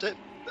Hills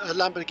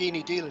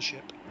Lamborghini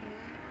dealership.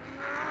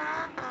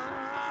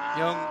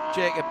 Young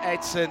Jacob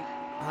Edson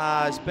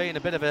has been a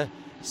bit of a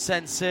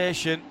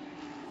sensation,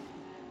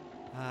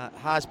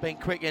 has been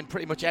quick in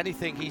pretty much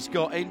anything he's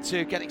got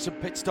into, getting some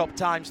pit stop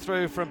times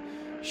through from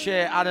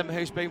Shea Adam,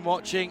 who's been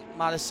watching.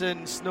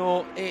 Madison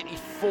Snow,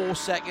 84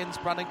 seconds.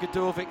 Brandon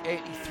Godovic,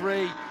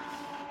 83.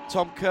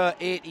 Tom Kerr,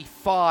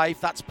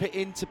 85. That's pit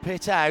in to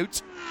pit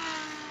out.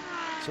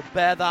 So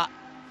bear that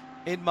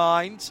in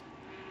mind.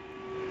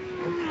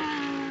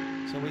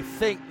 So we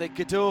think that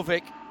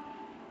Godovic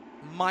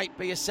might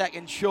be a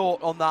second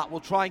short on that.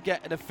 We'll try and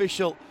get an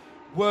official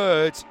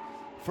word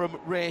from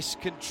race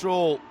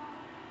control.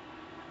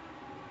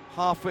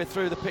 Halfway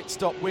through the pit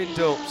stop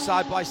window,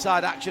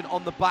 side-by-side action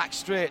on the back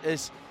straight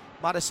as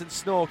Madison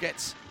Snow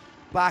gets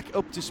back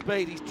up to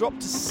speed. He's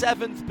dropped to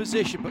 7th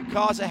position, but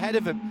cars ahead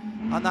of him,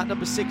 and that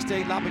number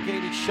 16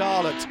 Lamborghini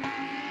Charlotte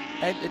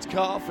entered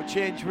car for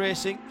Change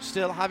Racing,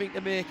 still having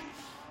to make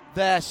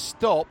their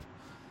stop.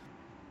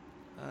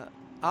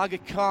 Aga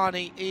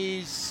Khani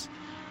is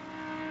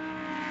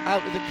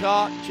out of the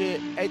car.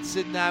 Jay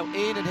Edson now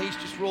in, and he's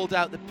just rolled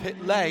out the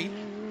pit lane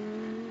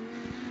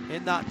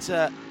in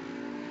that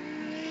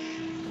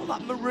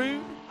that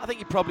maroon. I think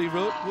he probably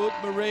would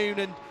maroon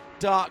and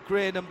dark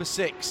grey number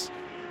 6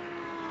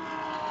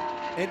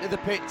 into the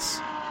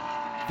pits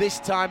this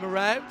time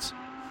around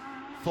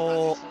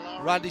for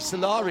Randy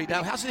Solari.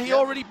 Now, hasn't he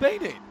already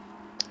been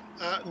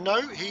in? No,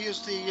 he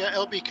is the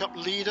LB Cup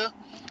leader,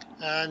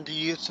 and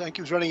I think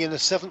he was running in the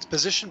 7th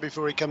position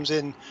before he comes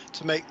in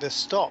to make this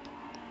stop.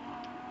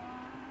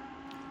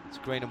 It's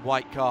a green and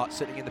white car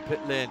sitting in the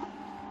pit lane.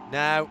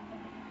 Now,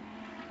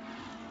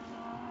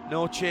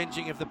 no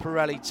changing of the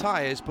Pirelli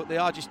tyres, but they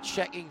are just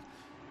checking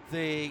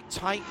the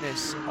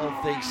tightness of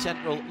the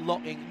central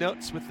locking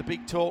nuts with the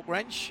big torque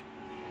wrench.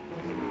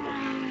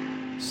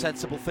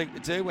 Sensible thing to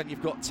do when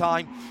you've got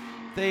time.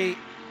 The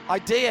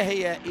idea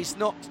here is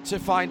not to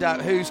find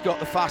out who's got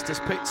the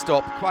fastest pit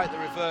stop, quite the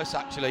reverse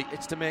actually.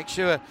 It's to make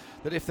sure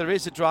that if there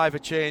is a driver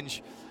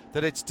change,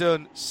 that it's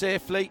done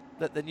safely,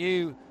 that the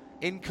new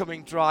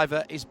incoming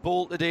driver is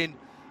bolted in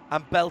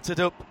and belted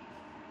up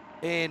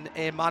in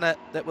a manner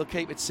that will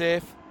keep it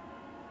safe.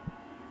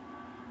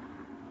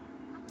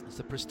 As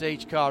the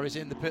Prestige car is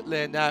in the pit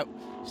lane now,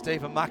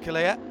 Stephen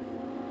McAleer.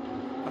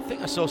 I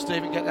think I saw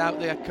Stephen get out of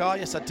the car.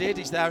 Yes, I did.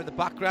 He's there in the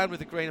background with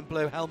the green and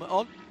blue helmet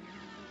on.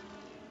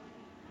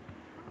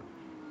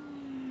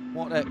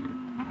 What a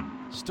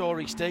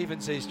story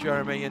Stevens is,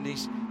 Jeremy, and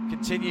he's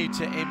continued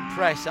to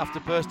impress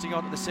after bursting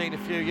onto the scene a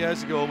few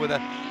years ago with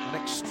an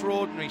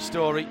extraordinary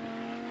story.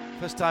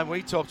 First time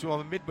we talked to him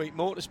on Midweek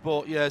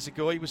Motorsport years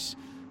ago, he was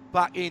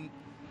back in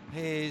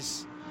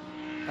his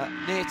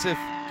native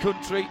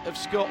country of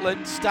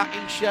Scotland,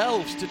 stacking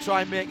shelves to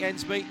try and make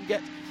ends meet and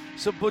get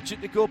some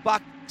budget to go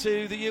back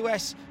to the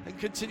US and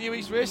continue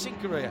his racing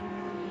career.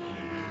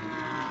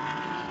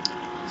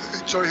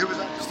 Sorry, who was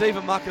that?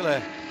 Stephen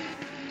McAleer.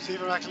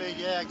 Stephen McAleer,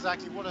 yeah,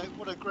 exactly.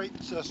 What a great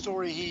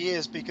story he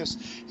is, because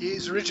he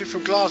is originally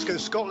from Glasgow,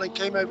 Scotland,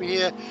 came over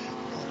here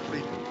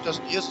probably a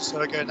dozen years or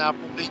so ago now,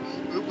 probably,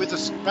 with the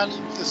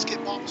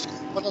Skip Martin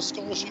School, won a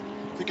scholarship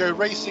to go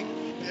racing.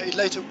 He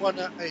later won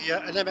an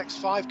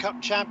MX5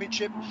 Cup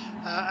Championship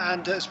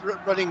and is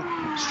running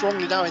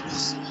strongly now in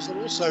this season.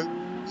 Also,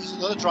 he's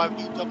another driver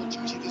doing double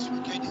duty this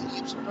weekend. He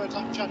leads the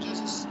prototype challenge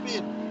as a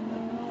spin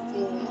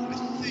for, I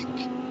think,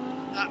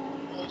 that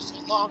was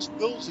Lance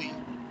Wilsey.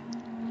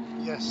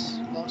 Yes,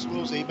 Lance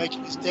Wilsey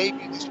making his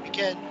debut this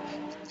weekend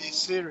in this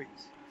series.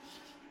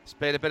 It's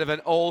been a bit of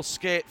an all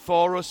skate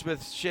for us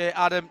with Shea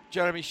Adam,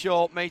 Jeremy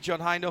Shaw, me, John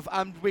Hindhaugh,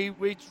 and we're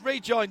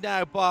rejoined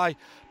now by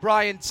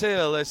Brian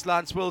Till as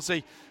Lance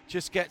Wilsey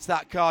just gets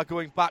that car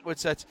going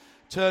backwards at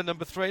turn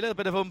number 3. A little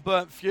bit of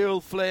unburnt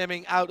fuel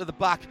flaming out of the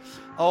back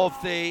of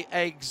the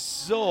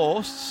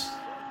exhaust.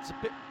 It's a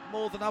bit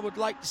more than I would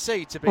like to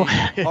see, to be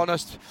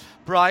honest,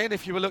 Brian,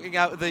 if you were looking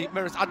out of the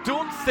mirrors. I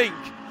don't think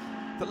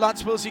that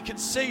Lance Wilsey can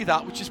see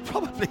that, which is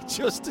probably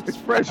just as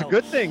well. It's a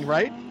good thing,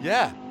 right?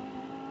 Yeah.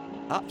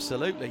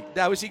 Absolutely.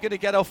 Now, is he going to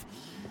get off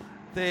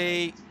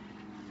the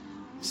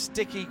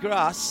sticky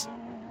grass?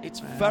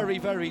 It's very,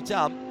 very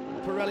damp.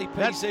 Pirelli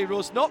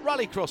P0s, not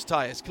rallycross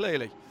tyres,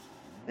 clearly.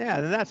 Yeah,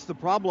 and that's the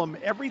problem.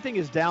 Everything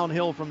is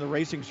downhill from the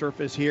racing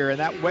surface here, and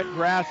that wet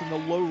grass and the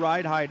low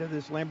ride height of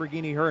this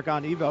Lamborghini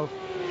Huracan Evo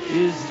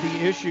is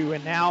the issue.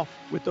 And now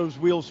with those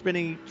wheels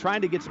spinning,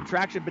 trying to get some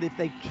traction, but if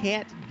they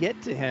can't get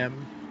to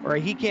him, or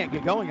he can't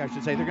get going, I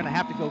should say, they're going to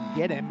have to go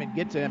get him and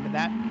get to him, and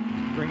that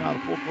bring out a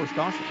full course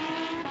caution.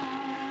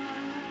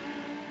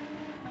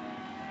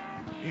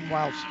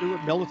 Meanwhile,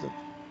 Stuart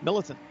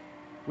Militant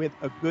with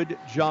a good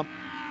jump,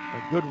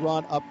 a good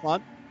run up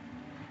front.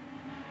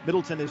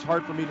 Middleton is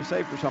hard for me to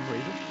say for some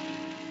reason.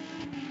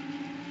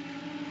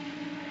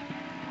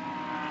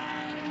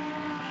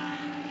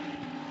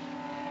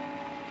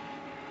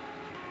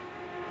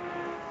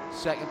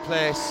 Second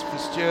place for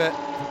Stuart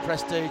for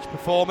Prestige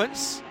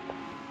performance.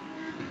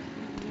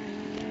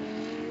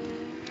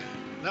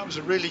 That was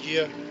a really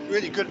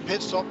good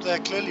pit stop there,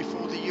 clearly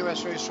for the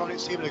US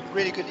Racetronics team, and a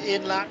really good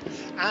in-lap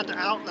and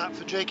out-lap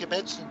for Jacob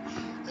Edson.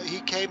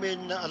 He came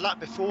in a lap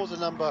before the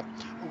number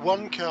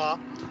 1 car,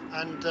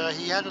 and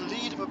he had a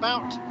lead of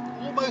about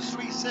almost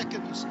 3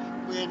 seconds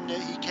when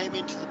he came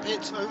into the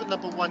pits over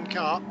number 1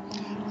 car.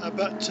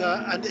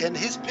 And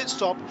his pit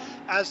stop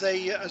as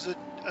a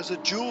as a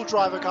dual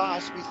driver car,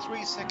 it has to be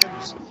 3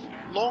 seconds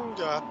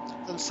longer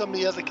than some of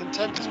the other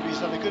contenders, but he's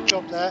done a good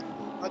job there.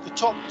 The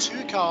top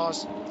 2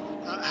 cars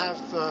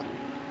have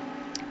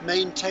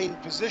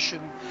maintained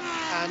position,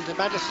 and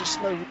Madison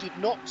Snow, who did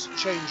not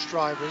change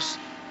drivers,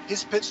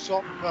 his pit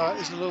stop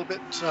is a little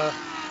bit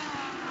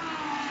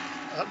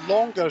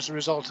longer as a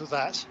result of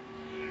that,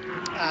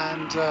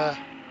 and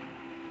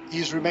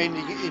he's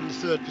remaining in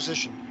 3rd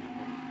position.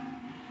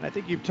 I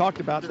think you've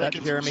talked about that,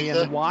 Jeremy,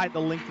 and why the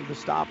length of the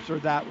stops are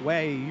that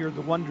way. You're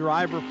the one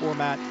driver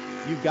format.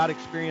 You've got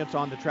experience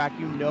on the track.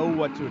 You know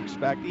what to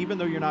expect. Even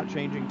though you're not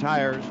changing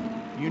tires,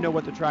 you know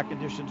what the track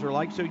conditions are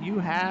like, so you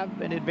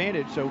have an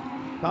advantage. So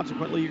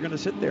consequently, you're going to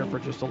sit there for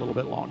just a little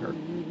bit longer.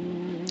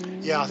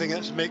 Yeah, I think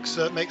that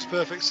makes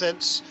perfect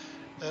sense.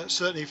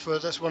 Certainly,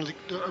 that's one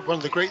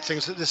of the great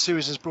things that this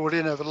series has brought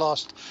in over the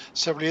last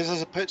several years.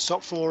 There's a pit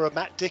stop for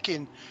Matt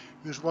Dickin,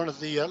 who's one of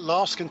the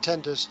last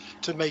contenders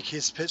to make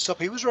his pit stop.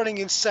 He was running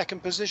in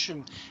 2nd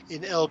position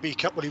in LB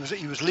Cup. Well,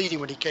 he was leading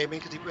when he came in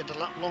because he went a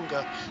lot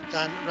longer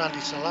than Randy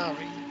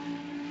Solari.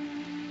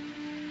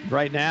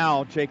 Right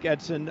now, Jake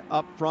Edson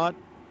up front.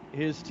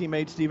 His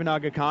teammate Stephen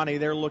Agakani,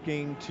 they're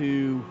looking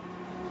to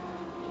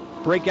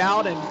break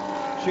out and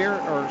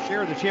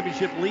share the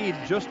championship lead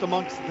just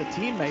amongst the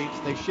teammates.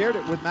 They shared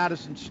it with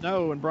Madison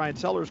Snow and Brian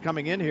Sellers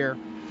coming in here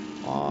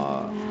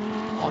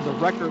on the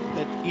record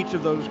that each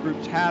of those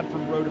groups had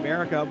from Road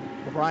America.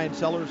 Brian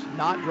Sellers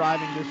not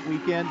driving this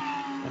weekend,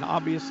 and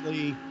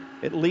obviously,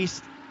 at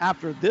least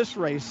after this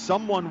race,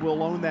 someone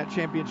will own that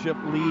championship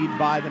lead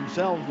by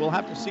themselves. We'll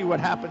have to see what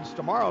happens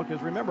tomorrow,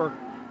 because remember,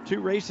 2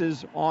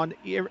 races on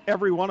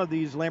every one of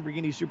these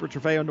Lamborghini Super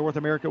Trofeo North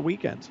America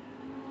weekends.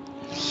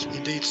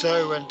 Indeed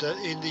so, and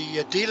in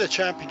the dealer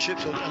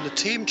championships and the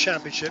team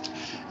championships,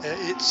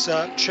 it's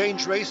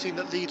Change Racing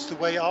that leads the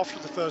way after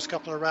the first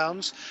couple of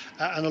rounds,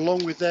 and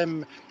along with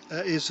them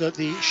is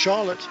the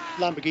Charlotte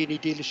Lamborghini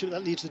dealership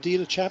that leads the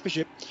dealer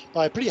championship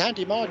by a pretty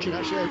handy margin,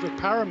 actually, over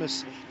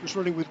Paramus, who's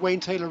running with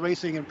Wayne Taylor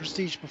Racing and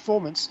Prestige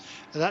Performance.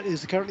 And that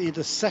is currently in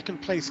the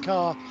 2nd place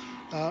car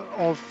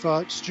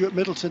of Stuart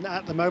Middleton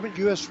at the moment.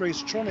 US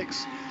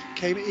Racetronics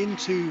came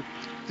into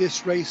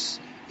this race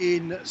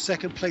in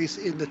 2nd place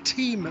in the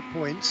team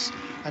points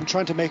and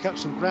trying to make up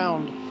some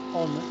ground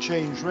on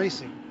Change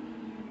Racing.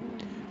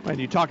 When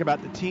you talk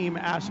about the team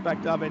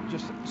aspect of it,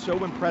 just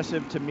so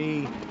impressive to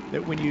me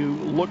that when you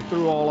look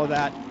through all of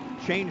that,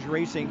 Change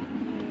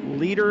Racing,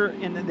 leader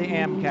in the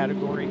AM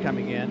category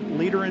coming in,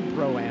 leader in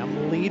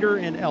Pro-Am, leader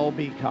in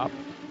LB Cup,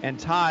 and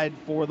tied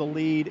for the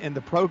lead in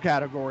the Pro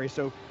category.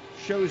 So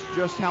shows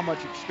just how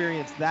much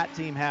experience that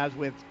team has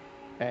with,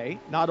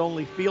 not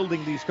only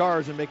fielding these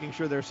cars and making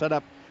sure they're set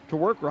up to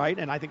work right,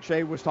 and I think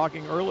Shay was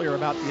talking earlier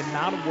about the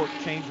amount of work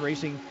Change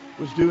Racing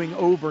was doing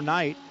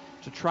overnight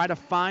to try to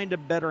find a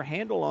better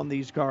handle on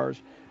these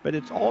cars, but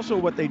it's also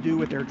what they do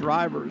with their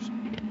drivers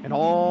and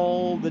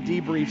all the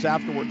debriefs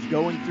afterwards,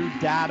 going through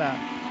data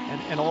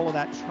and all of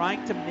that,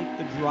 trying to make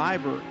the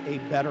driver a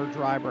better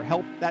driver,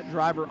 help that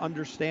driver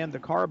understand the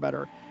car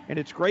better. And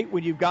it's great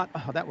when you've got,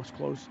 that was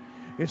close.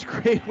 It's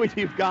great when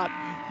you've got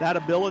that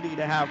ability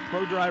to have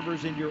pro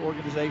drivers in your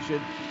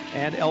organization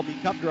and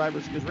LB Cup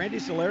drivers, because Randy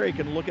Solari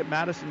can look at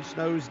Madison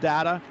Snow's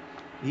data.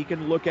 He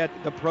can look at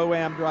the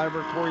Pro-Am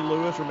driver, Corey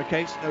Lewis or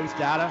McKay Snow's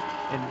data,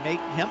 and make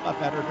him a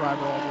better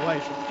driver all the way.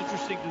 So it's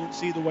interesting to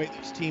see the way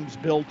these teams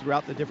build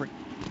throughout the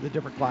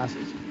different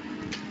classes.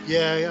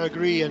 Yeah, I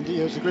agree, and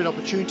it was a great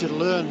opportunity to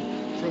learn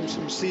from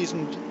some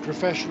seasoned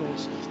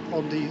professionals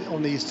on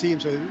these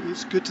teams. So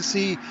it's good to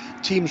see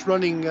teams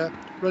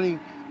running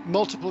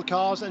multiple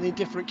cars and in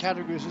different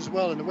categories as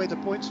well. And the way the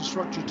points are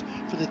structured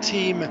for the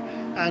team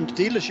and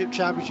dealership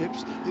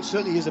championships, it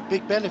certainly is a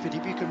big benefit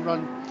if you can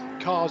run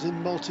cars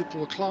in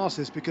multiple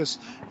classes, because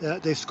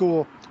they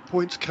score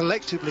points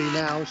collectively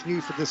now. It's new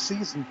for this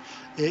season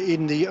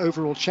in the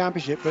overall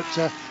championship. But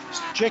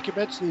Jacob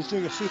Edson is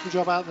doing a super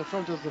job out the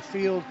front of the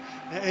field,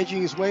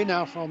 edging his way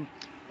now from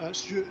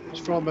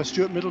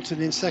Stuart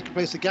Middleton in 2nd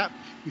place. The gap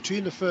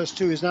between the first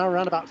 2 is now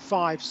around about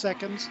 5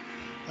 seconds.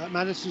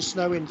 Madison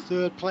Snow in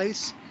 3rd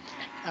place,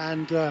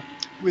 and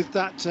with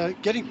that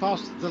getting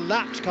past the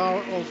lapped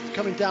car of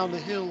coming down the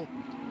hill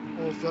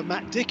of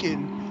Matt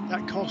Dickin,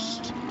 that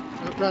cost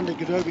Brandon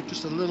Godovic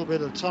just a little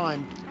bit of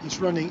time. He's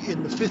running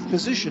in the 5th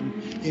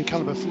position in car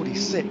number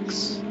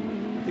 46.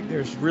 I think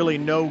there's really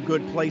no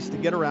good place to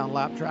get around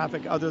lap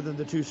traffic other than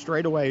the 2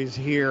 straightaways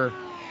here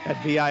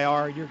at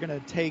VIR. You're going to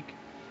take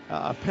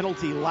a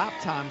penalty lap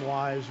time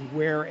wise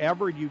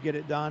wherever you get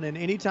it done, and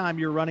anytime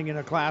you're running in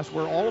a class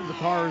where all of the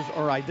cars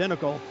are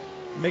identical,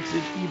 makes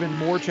it even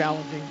more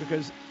challenging,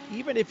 because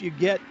even if you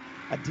get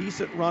a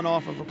decent run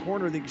off of a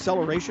corner, the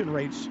acceleration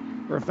rates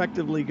are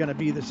effectively going to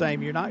be the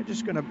same. You're not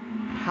just going to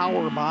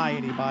power by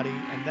anybody,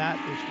 and that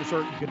is for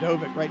certain.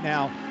 Godovic right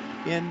now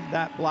in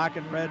that black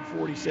and red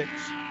 46,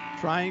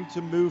 trying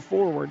to move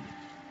forward.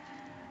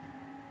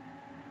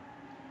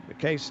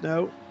 McKay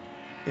Snow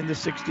in the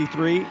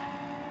 63.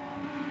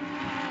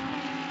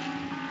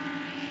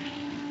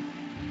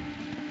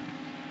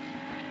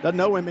 Doesn't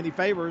know him any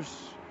favors,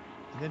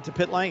 and into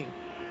pit lane.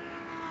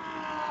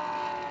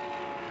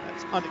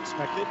 That's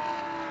unexpected.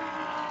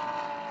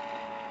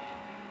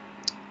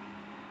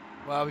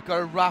 Well, we've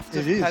got a raft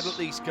of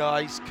penalties,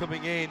 guys,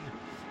 coming in.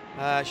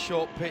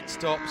 Short pit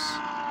stops,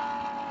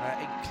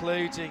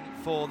 including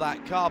for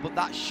that car, but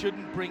that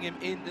shouldn't bring him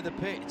into the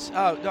pits.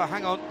 Oh, no,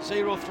 hang on.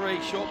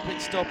 0-3, short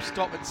pit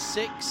stop at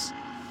 6.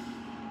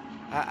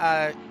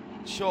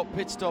 Short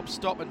pit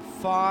stop and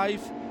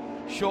 5.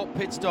 Short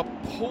pit stop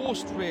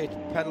post-race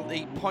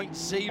penalty,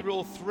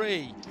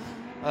 0.03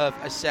 of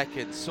a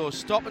second. So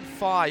stop and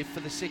 5 for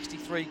the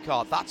 63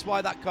 car. That's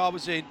why that car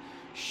was in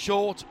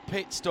short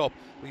pit stop.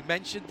 We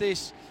mentioned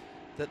this,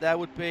 that there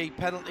would be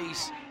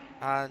penalties,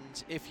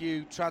 and if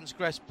you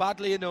transgress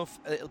badly enough,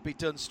 it'll be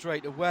done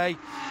straight away.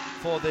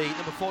 For the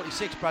number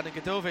 46 Brandon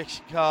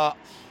Godovic car,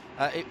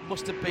 it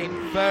must have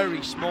been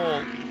very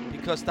small,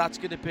 because that's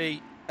going to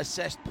be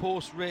assessed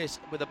post-race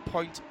with a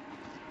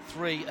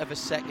 0.3 of a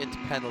second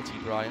penalty,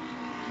 Brian.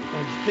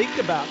 And think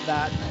about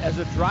that. As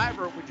a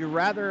driver, would you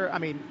rather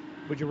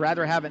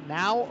have it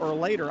now or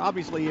later?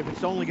 Obviously, if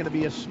it's only going to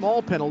be a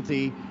small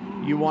penalty,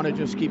 you want to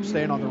just keep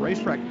staying on the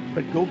racetrack.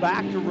 But go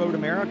back to Road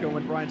America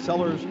when Brian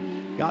Sellers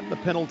got the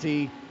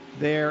penalty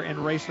there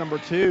in race number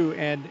 2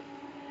 and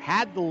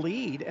had the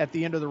lead at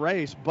the end of the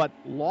race, but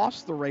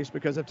lost the race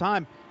because of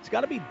time. It's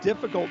got to be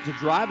difficult to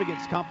drive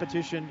against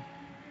competition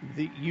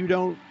that you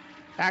don't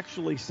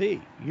actually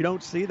see. You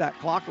don't see that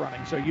clock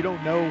running, so you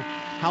don't know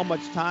how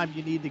much time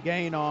you need to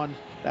gain on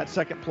that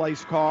second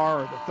place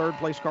car or the third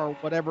place car,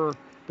 whatever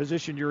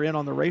position you're in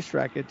on the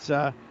racetrack. It's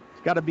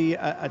got to be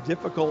a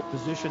difficult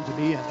position to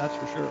be in, that's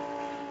for sure.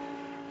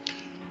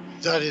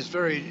 That is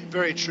very,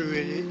 very true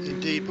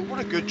indeed. But what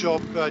a good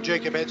job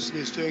Jacob Edson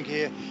is doing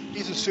here.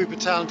 He's a super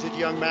talented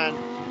young man.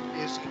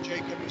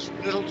 Jacob is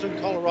from Littleton,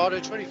 Colorado,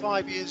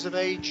 25 years of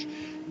age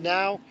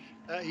now.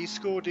 He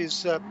scored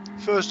his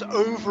first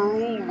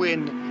overall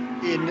win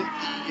in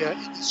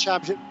this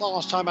championship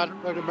last time out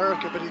at Road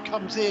America, but he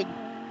comes in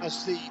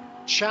as the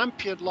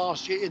champion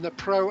last year in the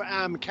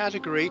Pro-Am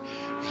category.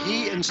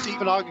 He and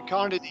Stephen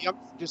Agakani, the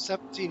youngster,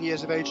 17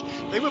 years of age,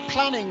 they were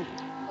planning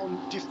on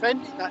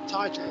defending that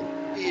title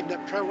in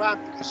Pro-Am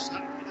because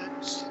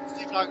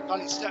Stephen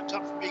Agakani stepped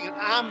up from being an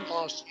Am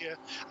last year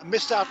and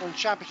missed out on the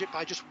championship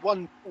by just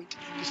 1 point,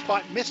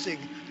 despite missing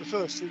the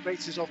first 3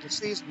 races of the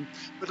season.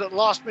 But at the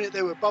last minute,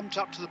 they were bumped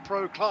up to the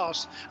Pro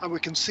class, and we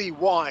can see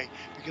why,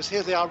 because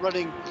here they are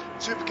running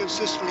super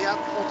consistently out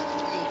on the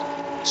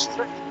field,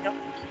 stretching up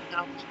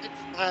now.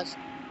 Has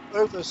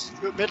over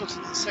Stuart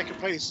Middleton in second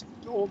place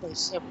to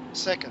almost 7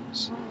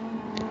 seconds.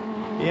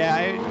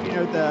 Yeah,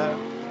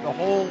 the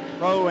whole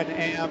Pro and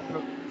Am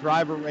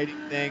driver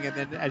rating thing, and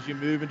then as you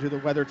move into the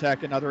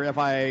WeatherTech and other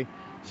FIA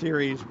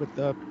series with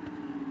the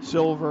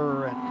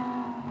silver and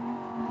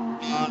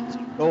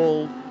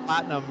gold,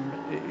 platinum,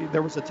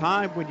 there was a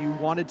time when you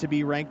wanted to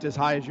be ranked as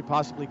high as you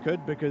possibly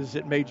could because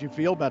it made you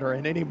feel better.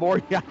 And anymore,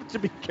 you have to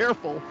be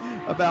careful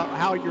about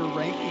how your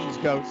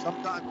rankings go.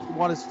 Sometimes you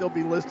want to still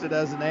be listed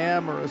as an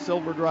Am or a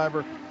silver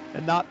driver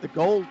and not the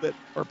gold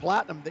or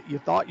platinum that you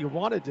thought you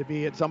wanted to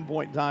be at some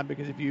point in time,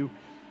 because if you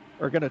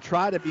are going to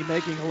try to be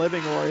making a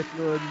living, or if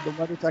you're in the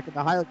WeatherTech and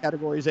the higher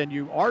categories and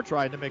you are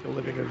trying to make a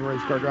living as a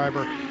race car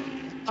driver,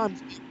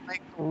 sometimes being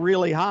ranked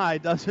really high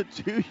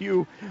doesn't do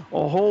you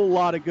a whole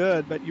lot of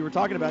good. But you were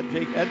talking about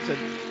Jake Edson.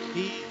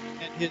 He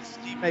and his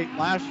teammate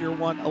last year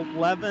won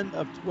 11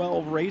 of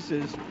 12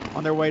 races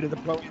on their way to the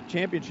Pro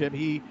Championship,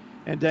 he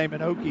and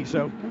Damon Oakey.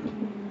 So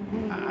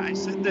I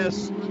said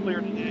this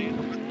earlier today,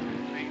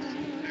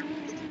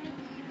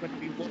 when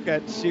we look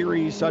at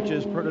series such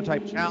as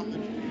Prototype Challenge,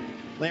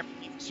 Lamborghini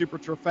Super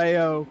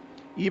Trofeo,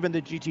 even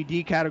the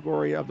GTD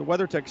category of the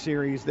WeatherTech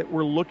series, that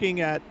we're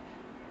looking at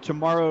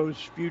tomorrow's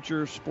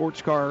future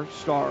sports car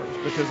stars,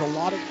 because a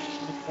lot of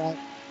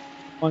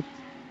them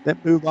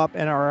that move up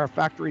and are our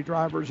factory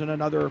drivers in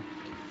another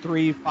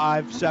 3,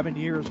 5, 7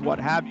 years, what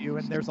have you.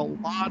 And there's a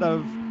lot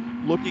of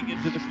looking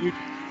into the future.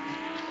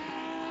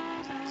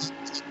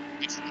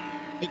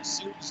 Make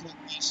series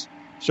like this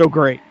so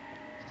great.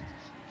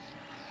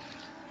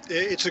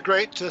 It's a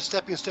great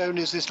stepping stone,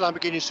 is this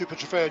Lamborghini Super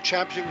Trofeo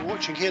Championship. We're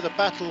watching here the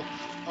battle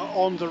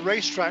on the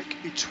racetrack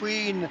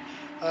between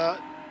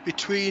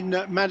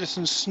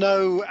Madison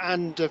Snow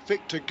and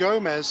Victor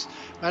Gomez.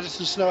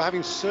 Madison Snow,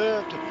 having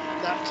served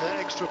that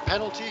extra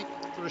penalty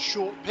for a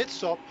short pit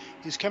stop,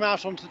 he's come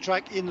out onto the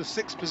track in the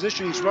 6th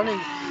position. He's running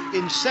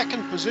in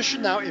 2nd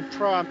position now in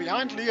Pro-Am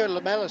behind Leo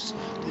Lamelas,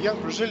 the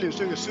young Brazilian who's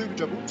doing a super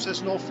job. Oops,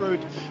 there's an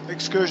off-road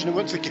excursion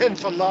once again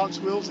for Lance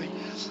Wilsey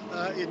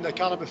in the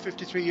car number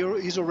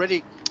 53. He's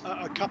already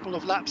a couple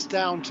of laps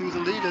down to the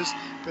leaders,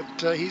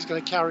 but he's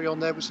going to carry on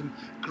there with some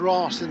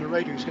grass in the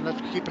radio. He's going to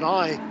have to keep an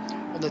eye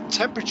on the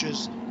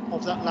temperatures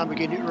of that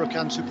Lamborghini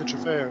Huracan Super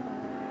Trofeo.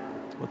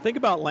 Well, think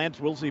about Lance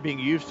Wilsey being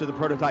used to the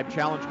Prototype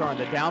Challenge car and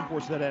the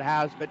downforce that it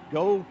has, but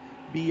go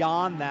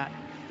beyond that.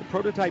 The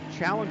Prototype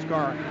Challenge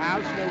car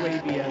has no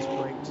ABS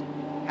brakes,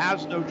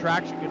 has no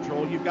traction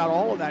control. You've got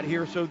all of that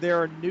here, so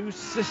there are new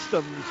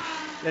systems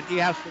that he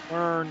has to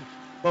learn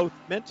both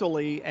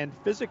mentally and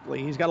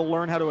physically. He's got to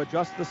learn how to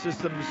adjust the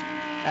systems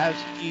as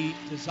he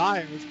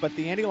desires, but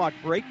the anti-lock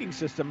braking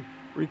system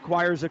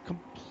requires a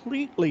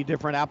completely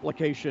different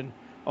application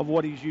of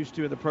what he's used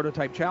to in the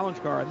prototype challenge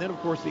car. And then, of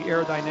course, the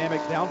aerodynamic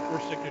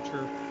downforce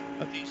signature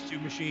of these two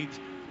machines,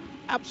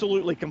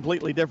 absolutely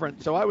completely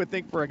different. So I would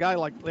think for a guy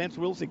like Lance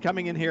Wilsey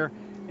coming in here,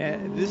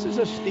 this is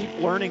a steep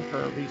learning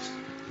curve. He's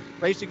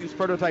racing his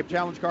prototype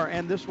challenge car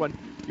and this one.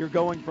 You're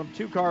going from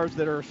two cars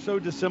that are so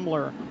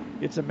dissimilar.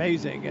 It's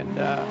amazing. And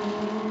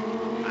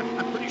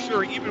I'm pretty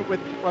sure even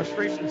with the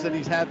frustrations that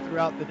he's had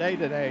throughout the day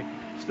today,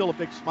 still a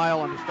big smile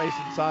on his face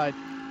inside.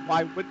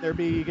 Why wouldn't there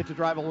be? You get to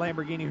drive a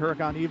Lamborghini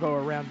Huracan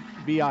Evo around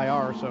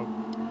VIR, so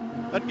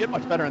doesn't get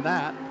much better than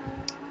that.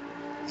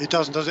 It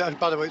doesn't, does it? And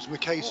by the way, it's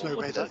McKay Snow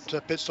made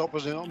that pit stop,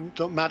 wasn't it,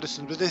 not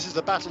Madison? But this is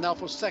the battle now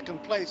for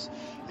second place.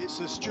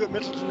 It's Stuart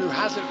Middleton who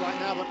has it right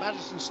now, but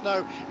Madison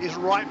Snow is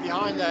right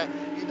behind there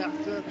in that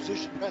third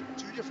position. But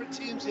two different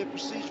teams here,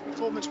 Prestige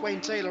Performance, Wayne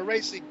Taylor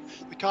Racing,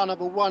 the car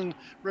number one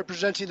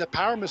representing the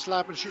Paramus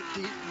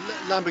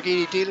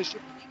Lamborghini dealership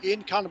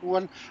in car number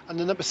one, and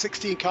the number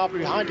 16 car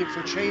behind him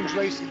for Change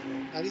Racing.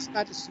 And it's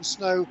Madison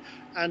Snow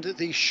and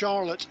the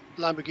Charlotte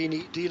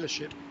Lamborghini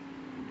dealership.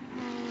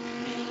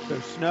 So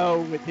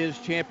Snow with his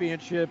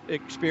championship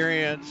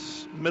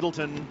experience,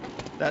 Middleton,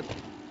 that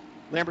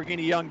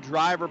Lamborghini Young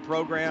Driver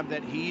program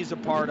that he's a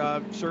part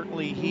of,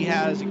 certainly he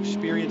has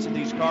experience in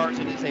these cars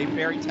and is a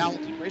very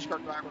talented race car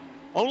driver,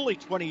 only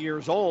 20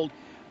 years old.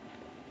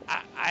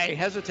 I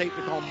hesitate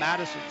to call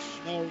Madison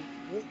Snow,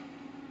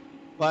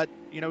 but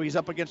you know, he's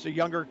up against a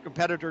younger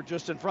competitor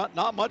just in front,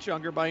 not much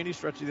younger by any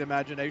stretch of the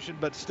imagination,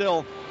 but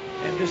still,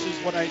 and this is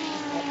what I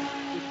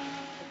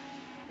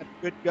a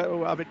good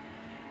go of it.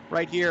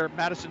 Right here,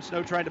 Madison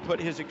Snow trying to put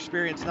his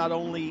experience not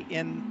only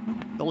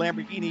in the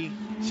Lamborghini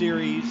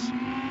series,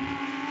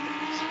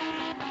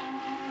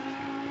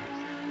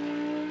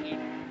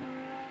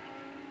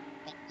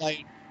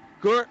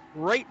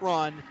 great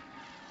run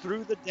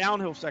through the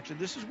downhill section.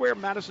 This is where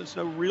Madison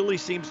Snow really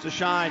seems to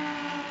shine.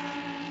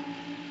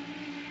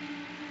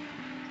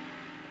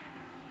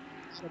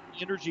 Some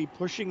energy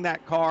pushing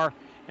that car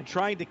and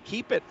trying to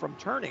keep it from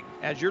turning.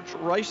 As you're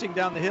racing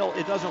down the hill,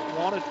 it doesn't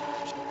want to.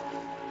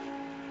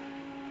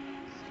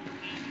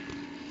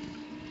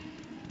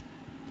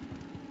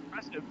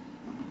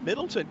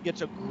 Middleton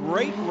gets a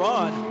great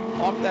run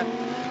off that.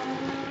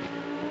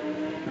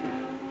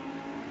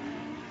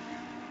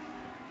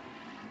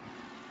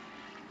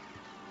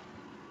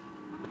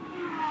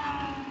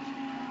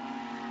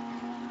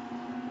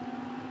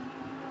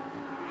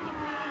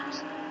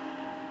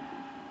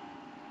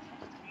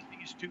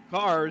 These two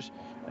cars,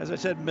 as I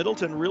said,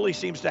 Middleton really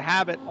seems to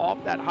have it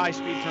off that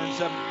high-speed turn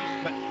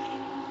 17, but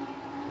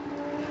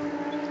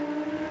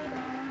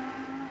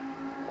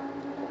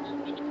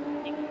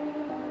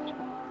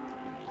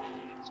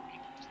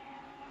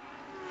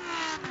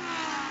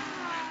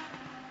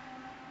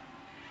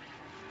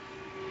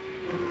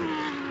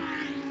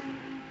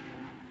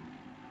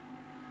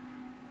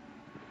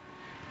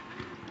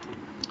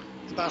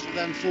battle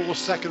then for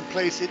second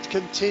place. It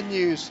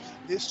continues.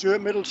 It's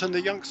Stuart Middleton,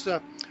 the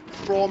youngster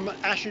from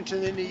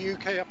Ashington in the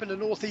UK, up in the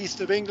northeast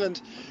of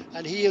England,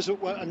 and he is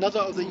another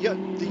of the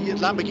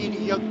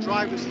Lamborghini young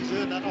drivers. He's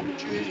earned that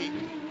opportunity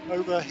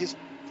over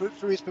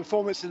through his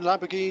performance in the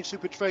Lamborghini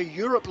Super Trofeo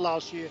Europe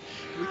last year,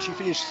 in which he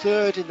finished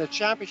third in the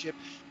championship.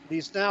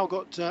 He's now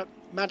got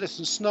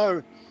Madison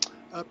Snow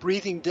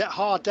breathing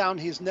hard down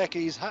his neck.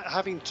 He's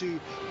having to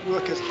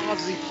work as hard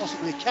as he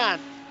possibly can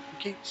to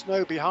keep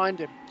Snow behind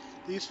him.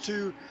 These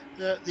two,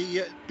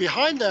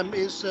 behind them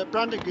is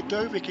Brandon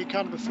Godovic in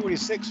car number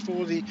 46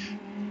 for the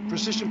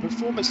Precision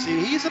Performance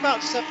team. He's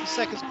about 7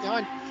 seconds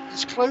behind.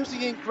 He's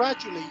closing in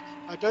gradually.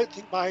 I don't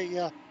think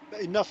by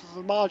enough of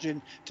a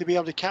margin to be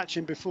able to catch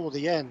him before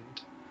the end.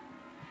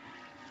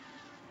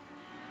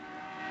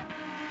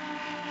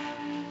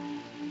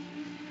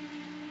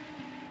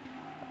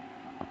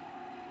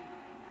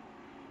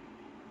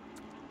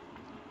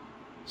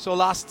 So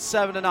last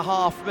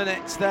 7.5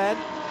 minutes then.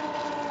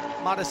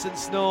 Madison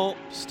Snow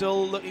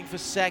still looking for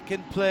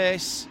second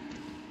place.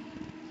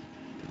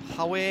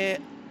 Away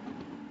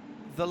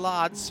the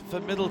lads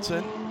for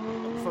Middleton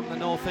from the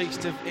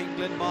northeast of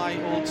England,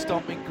 my old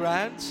stomping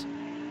grounds.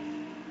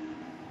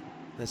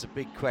 There's a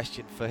big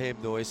question for him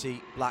though. Is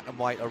he black and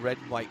white or red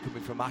and white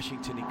coming from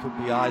Ashington? He could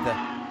be either.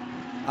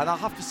 And I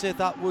have to say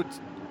that would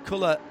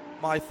colour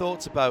my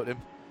thoughts about him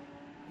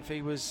if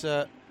he was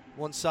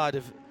one side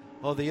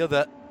or the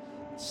other.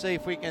 Let's see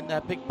if we can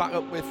pick back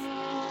up with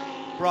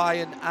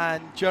Brian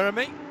and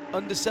Jeremy.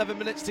 Under 7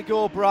 minutes to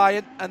go,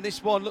 Brian, and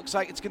this one looks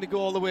like it's going to go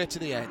all the way to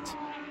the end.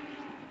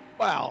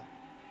 Wow.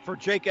 For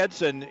Jake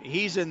Edson,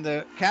 he's in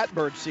the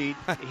catbird seat.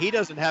 He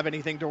doesn't have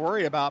anything to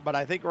worry about, but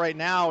I think right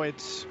now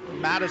it's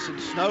Madison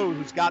Snow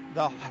who's got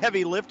the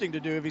heavy lifting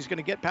to do if he's going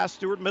to get past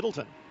Stuart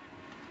Middleton.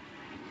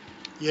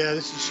 Yeah,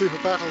 this is a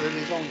super battle that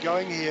is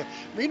ongoing here.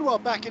 Meanwhile,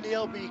 back in the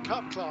LB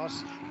Cup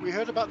class, we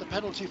heard about the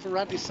penalty for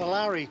Randy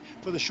Solari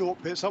for the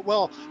short pit stop.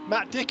 Well,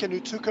 Matt Dickin, who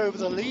took over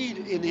the lead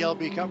in the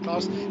LB Cup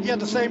class, he had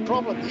the same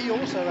problem. He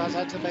also has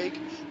had to make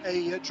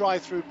a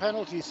drive-through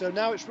penalty. So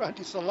now it's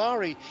Randy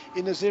Solari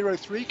in the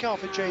 0-3 car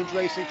for Change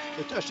Racing.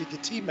 Actually, the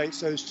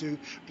teammates, those two.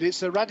 But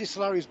it's Randy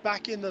Solari is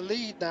back in the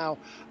lead now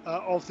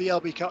of the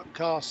LB Cup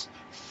class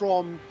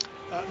from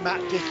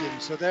Matt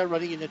Dickens. So they're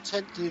running in the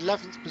 10th and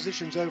 11th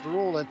positions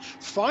overall. And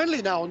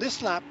finally now on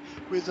this lap,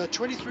 with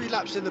 23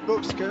 laps in the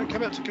books,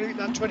 coming up to complete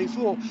that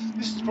 24,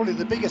 this is probably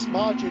the biggest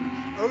margin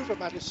over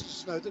Madison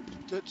Snow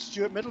that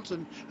Stuart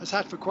Middleton has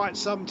had for quite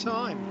some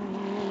time.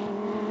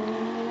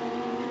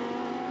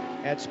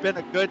 It's been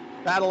a good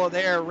battle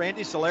there.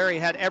 Randy Solari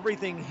had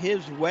everything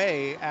his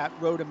way at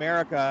Road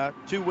America.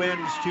 2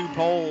 wins, 2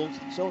 poles.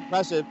 So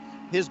impressive.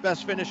 His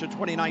best finish in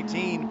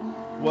 2019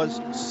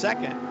 was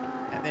second.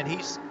 And then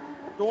he's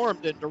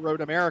stormed into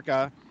Road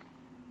America,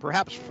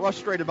 perhaps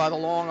frustrated by the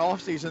long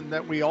offseason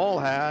that we all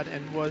had,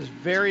 and was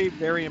very,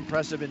 very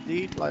impressive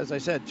indeed. As I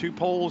said, 2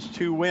 poles,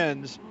 2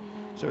 wins.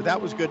 So that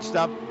was good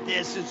stuff.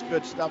 This is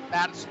good stuff.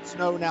 Madison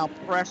Snow now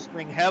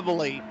pressuring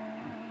heavily.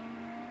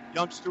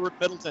 Young Stuart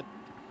Middleton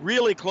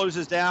really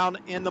closes down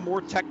in the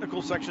more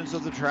technical sections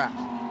of the track.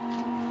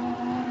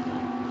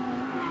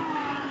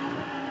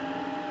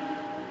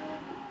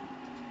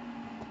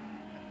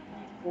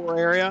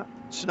 Area.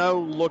 Snow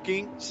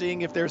looking,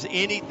 seeing if there's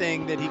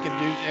anything that he can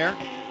do there.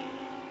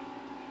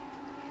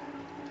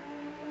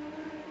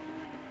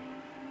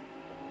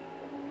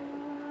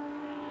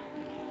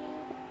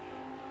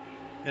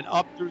 And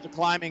up through the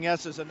climbing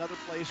S is another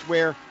place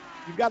where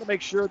you've got to make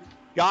sure that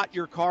you've got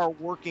your car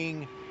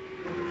working.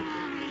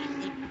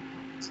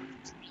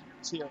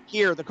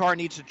 Here, the car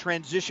needs to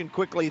transition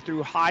quickly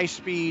through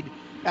high-speed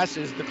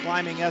S's, the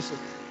climbing S's.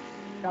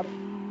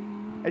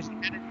 As you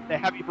get into the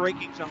heavy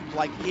braking zones,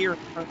 like here,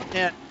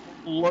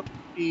 low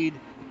speed,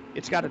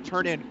 it's got to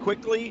turn in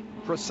quickly,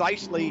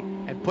 precisely,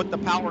 and put the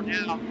power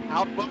down,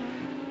 output.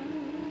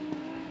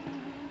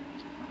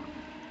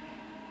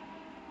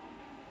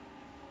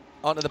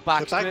 Onto the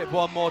back strip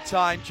one more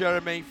time,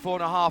 Jeremy.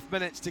 4.5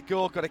 minutes to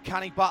go. Got a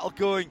canny battle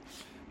going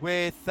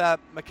with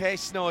McKay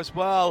Snow as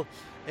well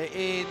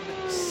in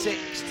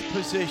 6th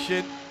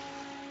position.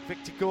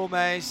 Victor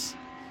Gomez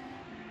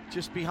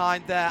just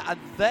behind there, and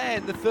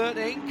then the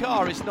 13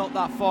 car is not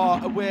that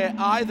far away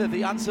either,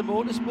 the Answer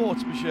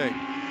Motorsports machine.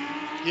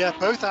 Yeah,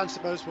 both Answer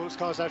Motorsports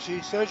cars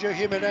actually. Sergio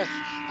Jimenez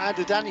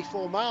and Danny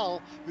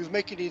Formal, who's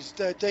making his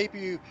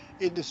debut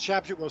in this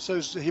championship. Well, so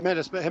is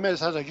Jimenez, but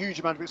Jimenez has a huge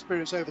amount of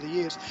experience over the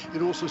years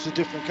in all sorts of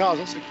different cars.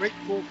 That's a great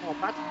 4-car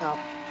battle now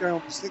going on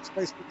for 6th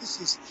place. But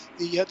this is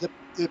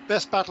the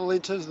best battle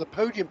in terms of the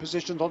podium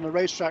positions on the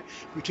racetrack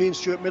between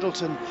Stuart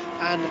Middleton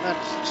and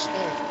Madison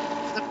Snow.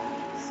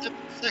 7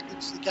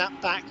 seconds the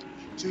gap back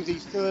to the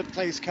 3rd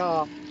place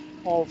car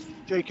of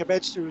Jacob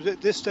Edster, who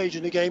at this stage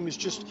in the game is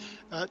just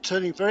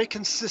turning very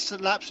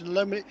consistent laps in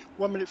 1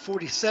 minute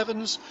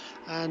 47s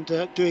and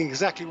doing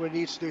exactly what he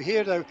needs to do.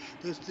 Here, though,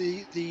 there's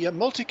the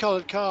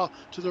multicolored car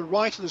to the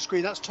right of the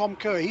screen. That's Tom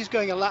Kerr. He's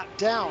going a lap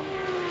down.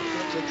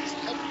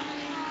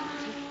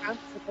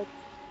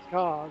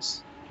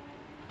 Cars.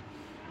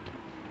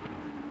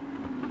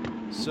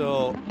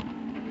 So,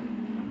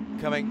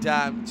 coming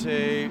down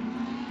to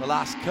the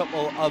last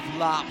couple of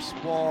laps,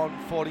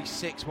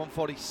 146,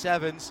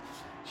 147s.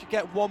 Should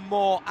get one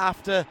more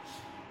after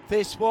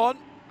this one.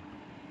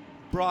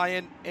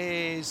 Brian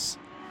is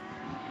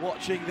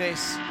watching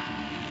this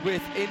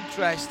with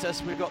interest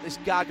as we've got this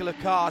gaggle of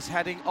cars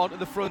heading onto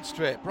the front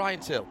straight. Brian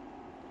Till.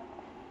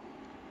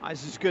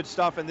 This is good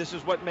stuff, and this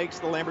is what makes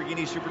the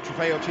Lamborghini Super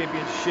Trofeo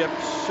Championship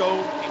so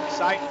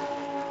exciting.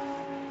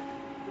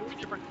 3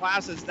 different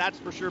classes, that's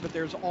for sure, but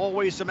there's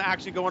always some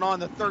action going on.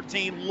 The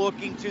 13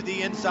 looking to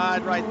the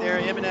inside right there.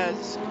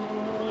 Jimenez.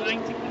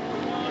 19.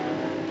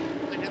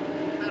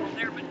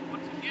 But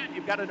once again,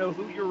 you've got to know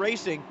who you're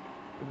racing,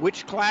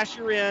 which class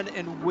you're in,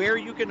 and where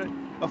you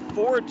can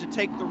afford to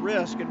take the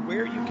risk and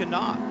where you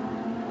cannot.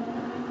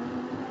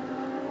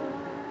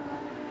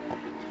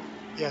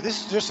 Yeah,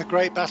 this is just a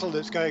great battle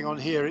that's going on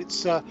here.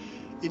 It's they're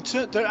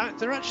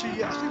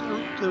actually, I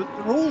think they're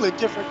all in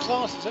different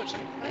classes.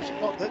 Actually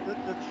not.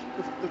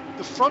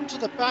 The front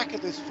and the back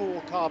of this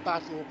 4-car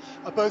battle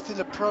are both in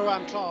the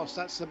Pro-Am class.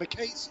 That's the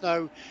McKay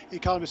Snow in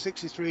car number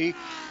 63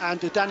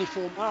 and Danny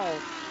Formal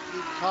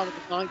in car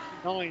number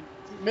 99.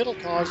 Middle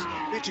cars,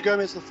 Victor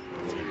Gomez from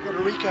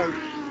Puerto Rico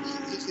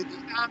is in the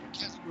AM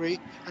category,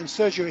 and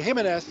Sergio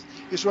Jimenez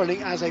is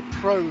running as a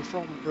pro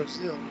from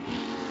Brazil.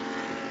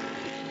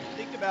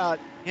 Think about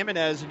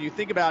Jimenez and you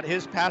think about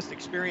his past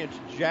experience,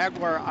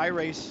 Jaguar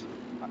I-Pace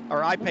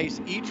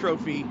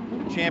E-Trophy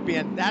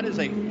champion. That is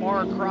a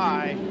far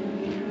cry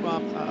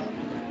from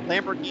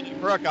Lamborghini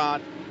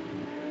Huracan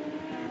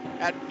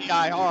at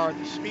VIR.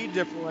 The speed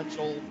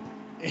differential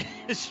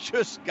is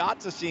just got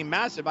to seem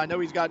massive. I know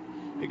he's got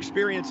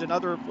experience in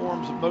other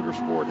forms of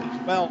motorsport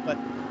as well, but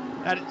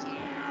that is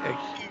a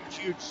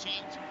huge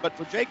change. But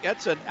for Jake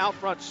Edson out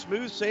front,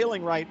 smooth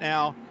sailing right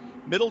now.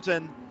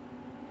 Middleton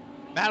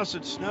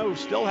Madison Snow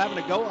still having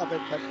a go of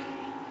it, but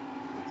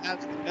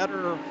has the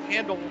better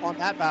handle on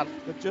that battle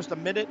with just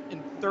 1 minute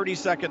and 30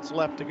 seconds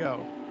left to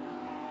go.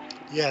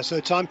 Yeah, so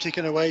time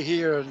ticking away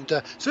here, and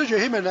Sergio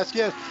Jimenez,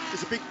 it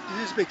is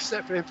a big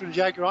step for him from the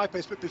Jaguar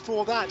I-Pace. But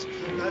before that,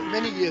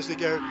 many years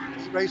ago,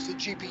 he raced at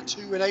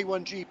GP2 and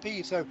A1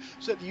 GP, so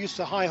certainly used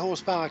to high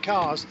horsepower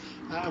cars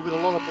and with a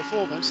lot of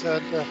performance.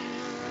 And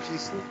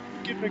he's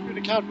given a good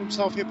account of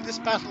himself here. But this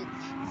battle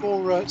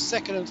for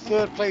second and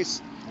third place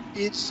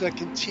is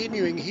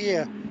continuing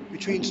here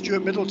between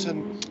Stuart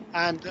Middleton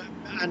and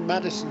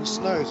Madison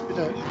Snow. It's been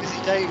a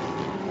busy day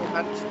for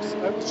Madison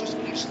Snow. He's just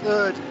finished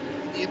third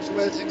the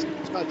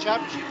IMSA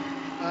Championship,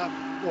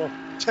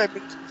 10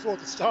 minutes before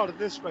the start of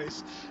this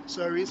race.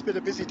 So it's been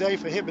a busy day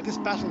for him, but this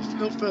battle a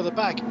little further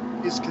back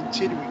is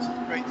continuing. It's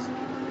great.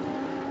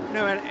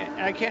 No, and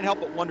I can't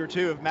help but wonder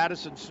too, if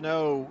Madison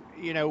Snow,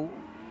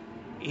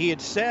 he had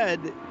said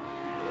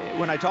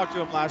when I talked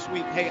to him last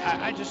week, hey,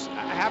 I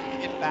have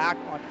to get back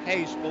on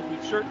pace. Well,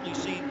 we've certainly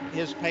seen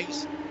his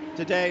pace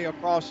today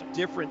across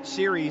different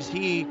series.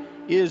 He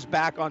is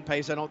back on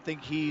pace. I don't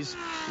think he's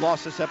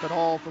lost a step at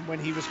all from when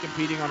he was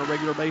competing on a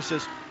regular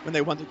basis when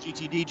they won the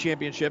GTD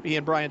championship. He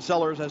and Brian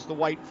Sellers, as the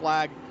white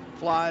flag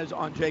flies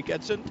on Jake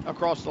Edson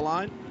across the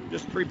line.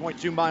 Just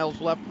 3.2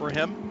 miles left for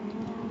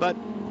him. But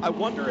I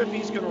wonder if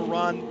he's going to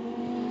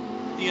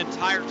run the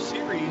entire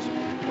series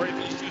or if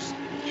he's just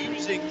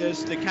using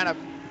this to kind of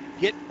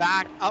get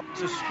back up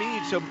to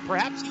speed. So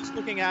perhaps he's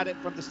looking at it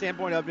from the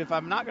standpoint of, if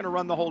I'm not going to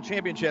run the whole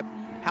championship,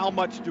 how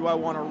much do I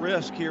want to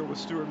risk here with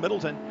Stuart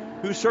Middleton,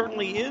 who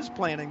certainly is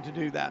planning to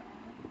do that?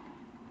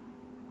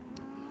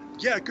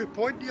 Yeah, good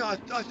point. Yeah,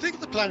 I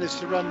think the plan is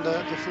to run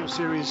the full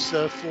series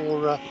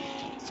for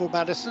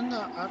Madison.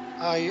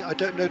 I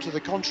don't know to the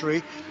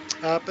contrary,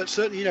 but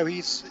certainly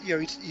he's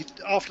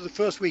after the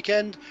first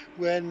weekend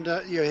when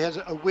he has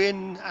a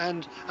win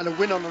and a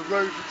win on the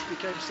road, which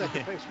became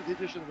second place with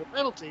the addition of a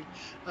penalty.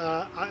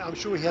 I'm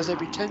sure he has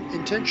every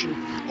intention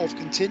of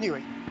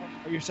continuing.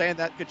 Are you saying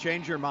that could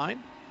change your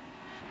mind?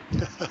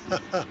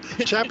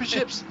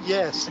 Championships,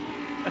 yes.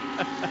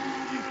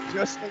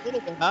 Just a little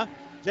bit, huh?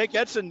 Jake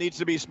Edson needs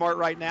to be smart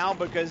right now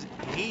because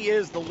he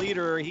is the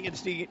leader. He and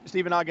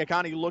Stephen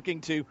Agakani looking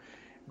to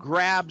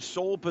grab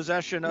sole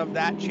possession of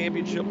that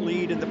championship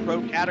lead in the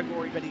pro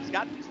category, but he's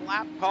got these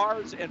lap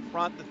cars in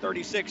front, the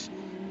 36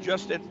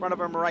 just in front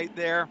of him right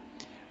there.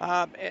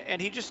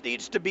 And he just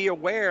needs to be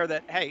aware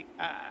that, hey,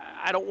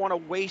 I don't want to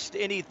waste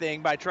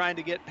anything by trying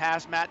to get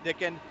past Matt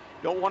Dickin.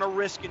 Don't want to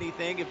risk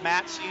anything. If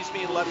Matt sees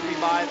me and lets me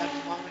by, that's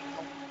fine.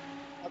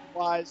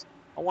 Otherwise,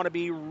 I want to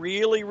be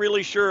really,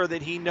 really sure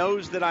that he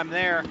knows that I'm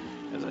there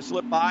as I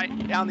slip by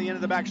down the end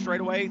of the back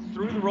straightaway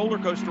through the roller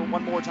coaster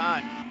one more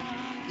time.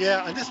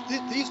 Yeah, and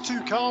these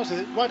two cars,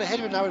 right ahead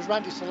of him now is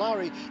Randy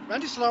Solari.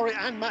 Randy Solari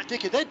and Matt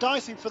Dickin, they're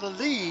dicing for the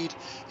lead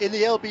in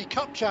the LB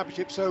Cup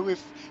Championship. So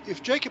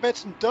if Jacob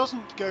Edson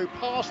doesn't go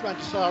past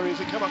Randy Solari as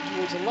they come up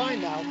towards the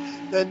line now,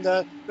 then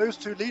those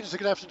two leaders are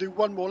going to have to do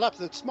one more lap.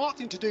 The smart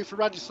thing to do for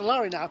Randy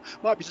Solari now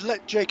might be to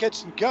let Jake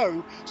Edson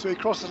go so he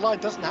crosses the line,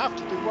 doesn't have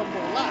to do one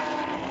more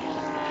lap.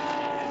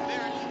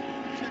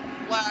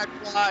 Flag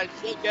flies,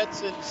 Jake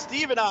Edson,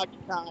 Stephen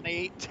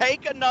Agakani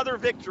take another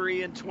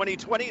victory in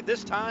 2020,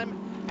 this time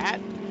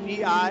at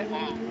VIR.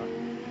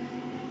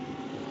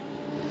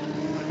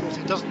 Of course,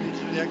 he doesn't need to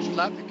do the extra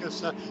lap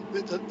because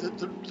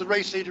the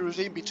race leader is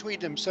in between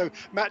them. So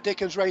Matt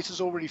Dickin's race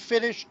is already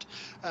finished,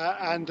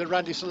 and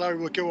Randy Solari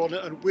will go on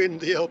and win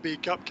the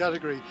LB Cup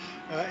category.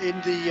 In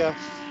the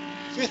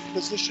fifth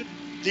position,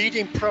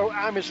 leading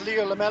Pro-Am is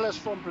Leo Lamelas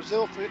from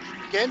Brazil, for the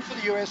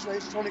US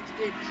Race Sonic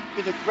team.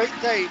 It's been a great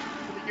day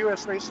for the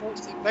US Race Sonic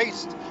team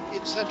based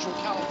in Central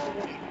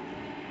California.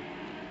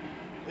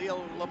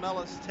 Leo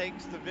Lamelas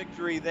takes the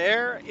victory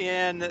there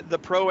in the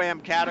Pro-Am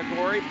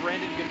category.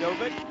 Brandon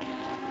Godovic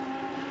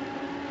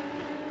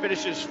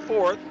finishes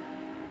fourth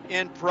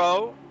in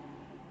Pro.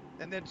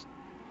 And then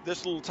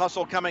this little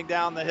tussle coming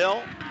down the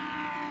hill.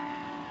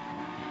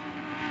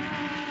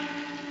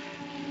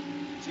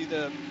 See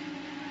the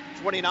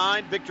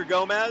 29, Victor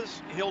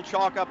Gomez. He'll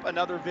chalk up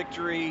another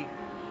victory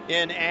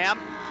in AM.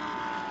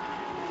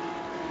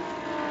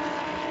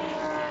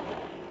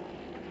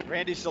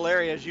 Randy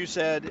Solari, as you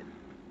said,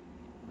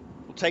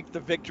 will take the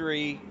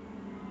victory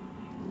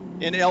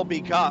in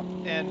LB Cup.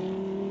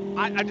 And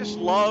I just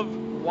love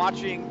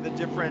watching the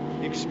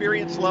different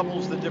experience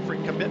levels, the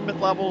different commitment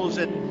levels.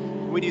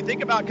 And when you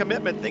think about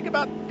commitment, think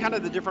about kind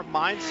of the different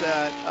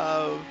mindset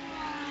of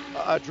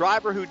a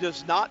driver who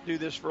does not do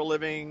this for a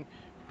living.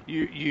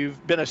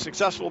 You've been a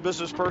successful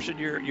business person.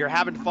 You're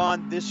having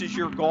fun. This is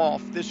your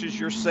golf. This is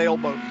your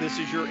sailboat. This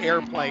is your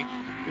airplane.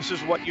 This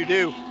is what you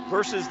do.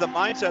 Versus the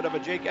mindset of a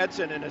Jake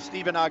Edson and a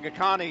Stephen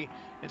Agakani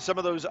and some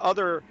of those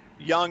other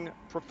young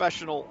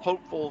professional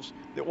hopefuls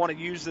that want to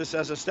use this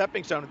as a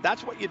stepping stone.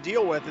 That's what you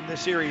deal with in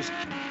this series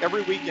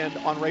every weekend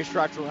on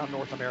racetracks around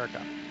North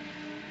America.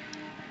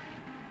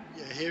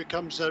 Yeah, here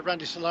comes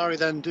Randy Solari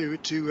then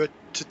to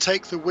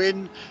take the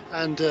win,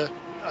 and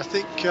I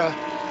think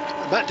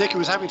Matt Dickin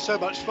was having so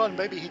much fun,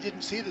 maybe he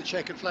didn't see the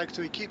checkered flag,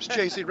 so he keeps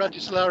chasing Randy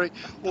Solari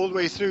all the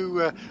way through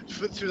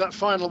that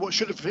final, what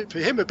should have for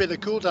him have been a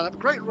cool down. A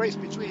great race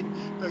between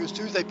those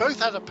two. They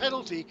both had a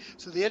penalty,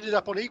 so they ended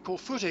up on equal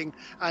footing,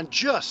 and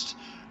just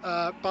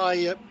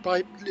by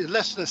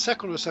less than a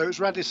second or so, it was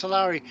Randy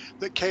Solari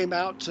that came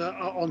out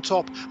on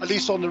top, at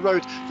least on the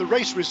road. The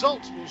race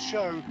results will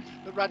show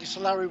that Randy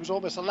Solari was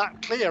almost a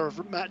lap clear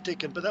of Matt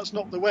Dickin, but that's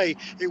not the way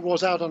it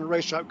was out on the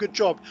racetrack. Good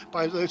job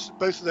by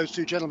both of those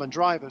two gentlemen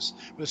drivers.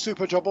 But a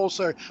super job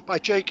also by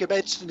Jacob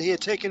Edson here,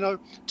 taking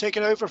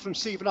over from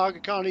Stephen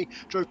Agakani,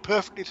 drove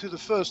perfectly through the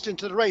first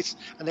into the race,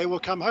 and they will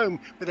come home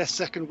with their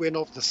second win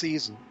of the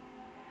season.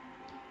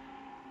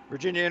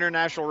 Virginia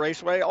International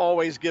Raceway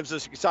always gives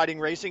us exciting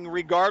racing,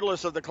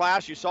 regardless of the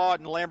class. You saw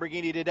it in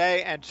Lamborghini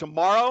today, and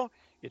tomorrow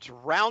it's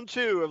round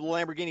 2 of the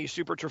Lamborghini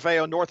Super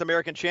Trofeo North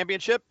American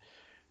Championship,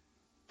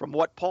 from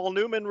what Paul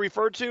Newman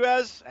referred to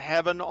as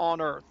heaven on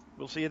earth.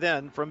 We'll see you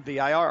then from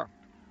VIR.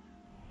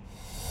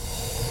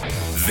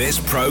 This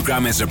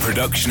program is a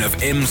production of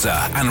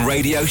IMSA and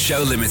Radio Show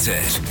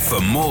Limited.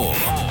 For more,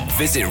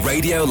 visit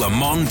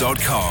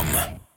radiolemans.com.